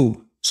 backup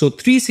too. So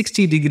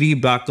 360-degree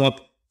backup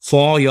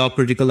for your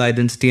critical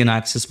identity and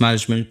access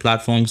management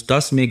platforms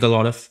does make a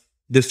lot of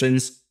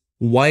difference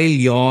while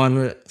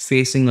you're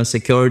facing a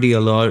security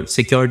alert,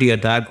 security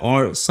attack,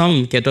 or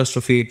some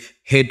catastrophe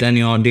hit and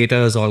your data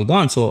is all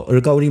gone. So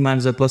Recovery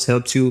Manager Plus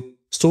helps you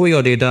store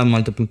your data on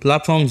multiple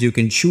platforms. You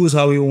can choose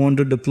how you want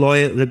to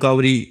deploy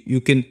recovery.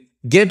 You can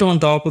get on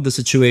top of the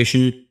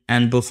situation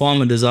and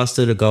perform a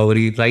disaster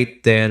recovery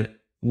right there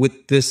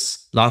with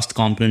this last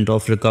component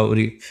of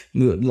recovery,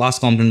 last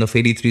component of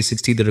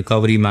AD360, the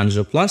Recovery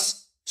Manager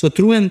Plus. So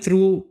through and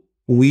through,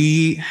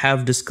 we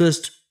have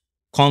discussed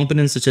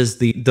components such as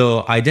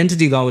the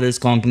identity governance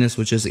components,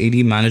 which is AD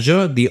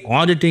Manager, the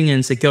auditing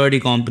and security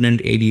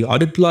component, AD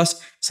Audit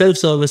Plus,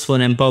 self-service for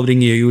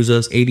empowering your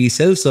users, AD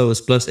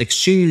Self-Service Plus,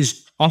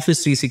 Exchange,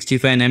 Office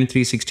 365 and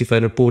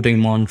M365 reporting,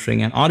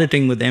 monitoring, and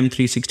auditing with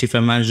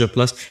M365 Manager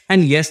Plus.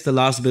 And yes, the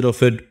last bit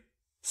of it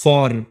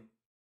for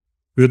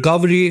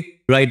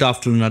recovery right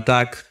after an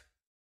attack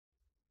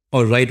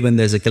or right when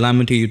there's a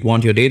calamity, you'd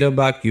want your data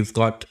back, you've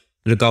got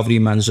Recovery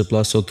Manager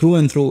Plus. So through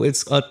and through,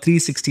 it's a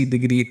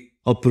 360-degree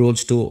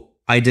approach to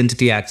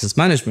identity access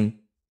management.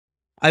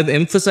 I've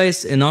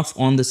emphasized enough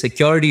on the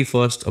security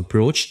first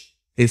approach.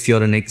 If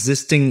you're an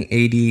existing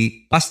AD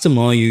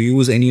customer, you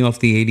use any of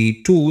the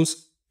AD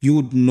tools,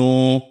 you'd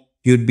know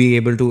you'd be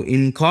able to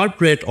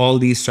incorporate all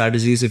these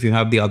strategies if you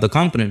have the other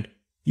component.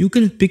 You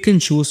can pick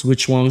and choose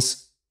which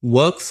ones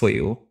work for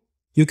you.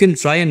 You can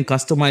try and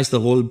customize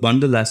the whole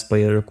bundle as per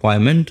your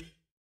requirement.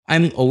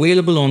 I'm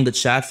available on the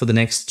chat for the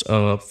next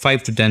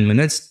 5 to 10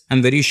 minutes.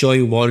 I'm very sure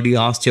you've already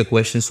asked your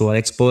questions to our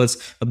experts.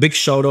 A big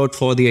shout out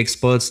for the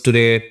experts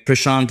today,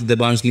 Prashant,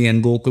 Debanjali,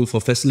 and Gokul, for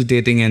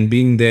facilitating and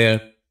being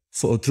there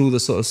through the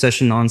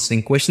session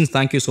answering questions.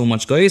 Thank you so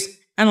much, guys.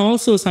 And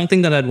also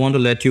something that I'd want to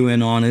let you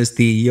in on is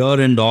the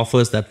year-end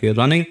offers that we're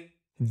running.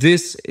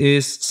 This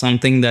is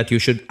something that you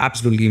should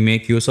absolutely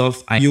make use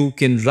of. You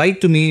can write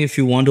to me if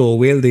you want to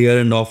avail the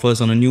year-end offers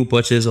on a new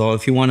purchase, or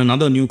if you want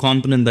another new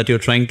component that you're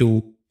trying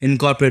to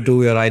incorporate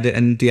to your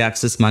identity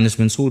access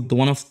management suite.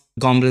 One of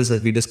the components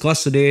that we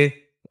discussed today,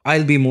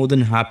 I'll be more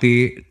than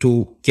happy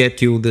to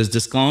get you this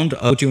discount,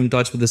 put you in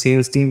touch with the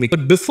sales team.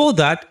 But before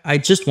that, I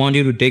just want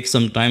you to take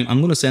some time. I'm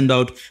going to send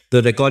out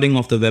the recording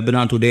of the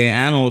webinar today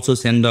and also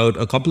send out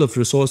a couple of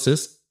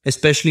resources,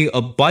 especially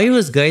a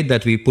buyer's guide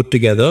that we put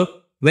together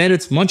where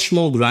it's much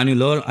more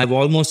granular. I've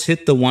almost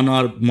hit the 1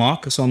 hour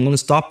mark, so I'm going to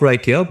stop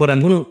right here, but I'm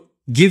going to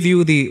give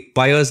you the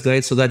buyer's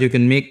guide so that you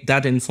can make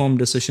that informed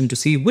decision to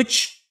see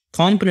which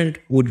component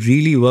would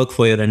really work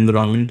for your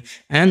environment.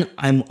 And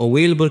I'm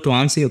available to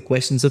answer your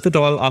questions. If at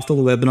all after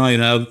the webinar you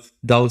have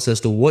doubts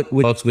as to what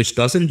works, which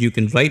doesn't, you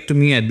can write to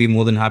me. I'd be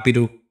more than happy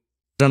to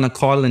run a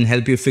call and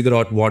help you figure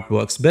out what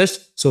works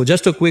best. So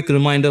just a quick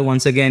reminder,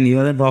 once again,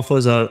 year-end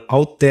offers are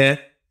out there.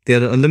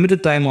 They're a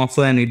limited time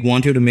offer and we'd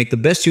want you to make the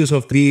best use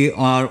of. We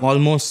are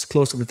almost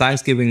close to the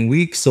Thanksgiving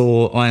week,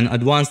 so an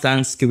advanced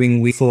Thanksgiving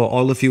week for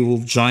all of you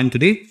who've joined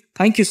today.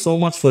 Thank you so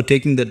much for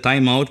taking the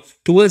time out.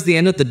 Towards the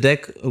end of the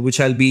deck,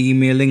 which I'll be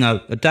emailing, I've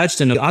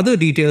attached in other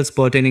details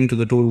pertaining to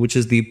the tool, which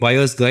is the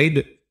buyer's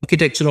guide,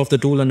 architecture of the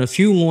tool, and a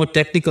few more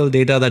technical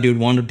data that you'd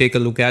want to take a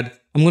look at.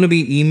 I'm going to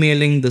be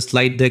emailing the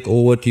slide deck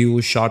over to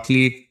you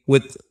shortly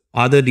with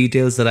other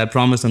details that I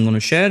promise I'm going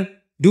to share.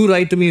 Do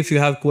write to me if you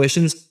have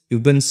questions.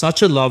 You've been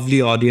such a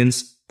lovely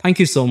audience. Thank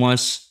you so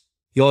much.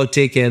 You all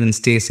take care and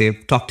stay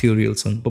safe. Talk to you real soon. Bye.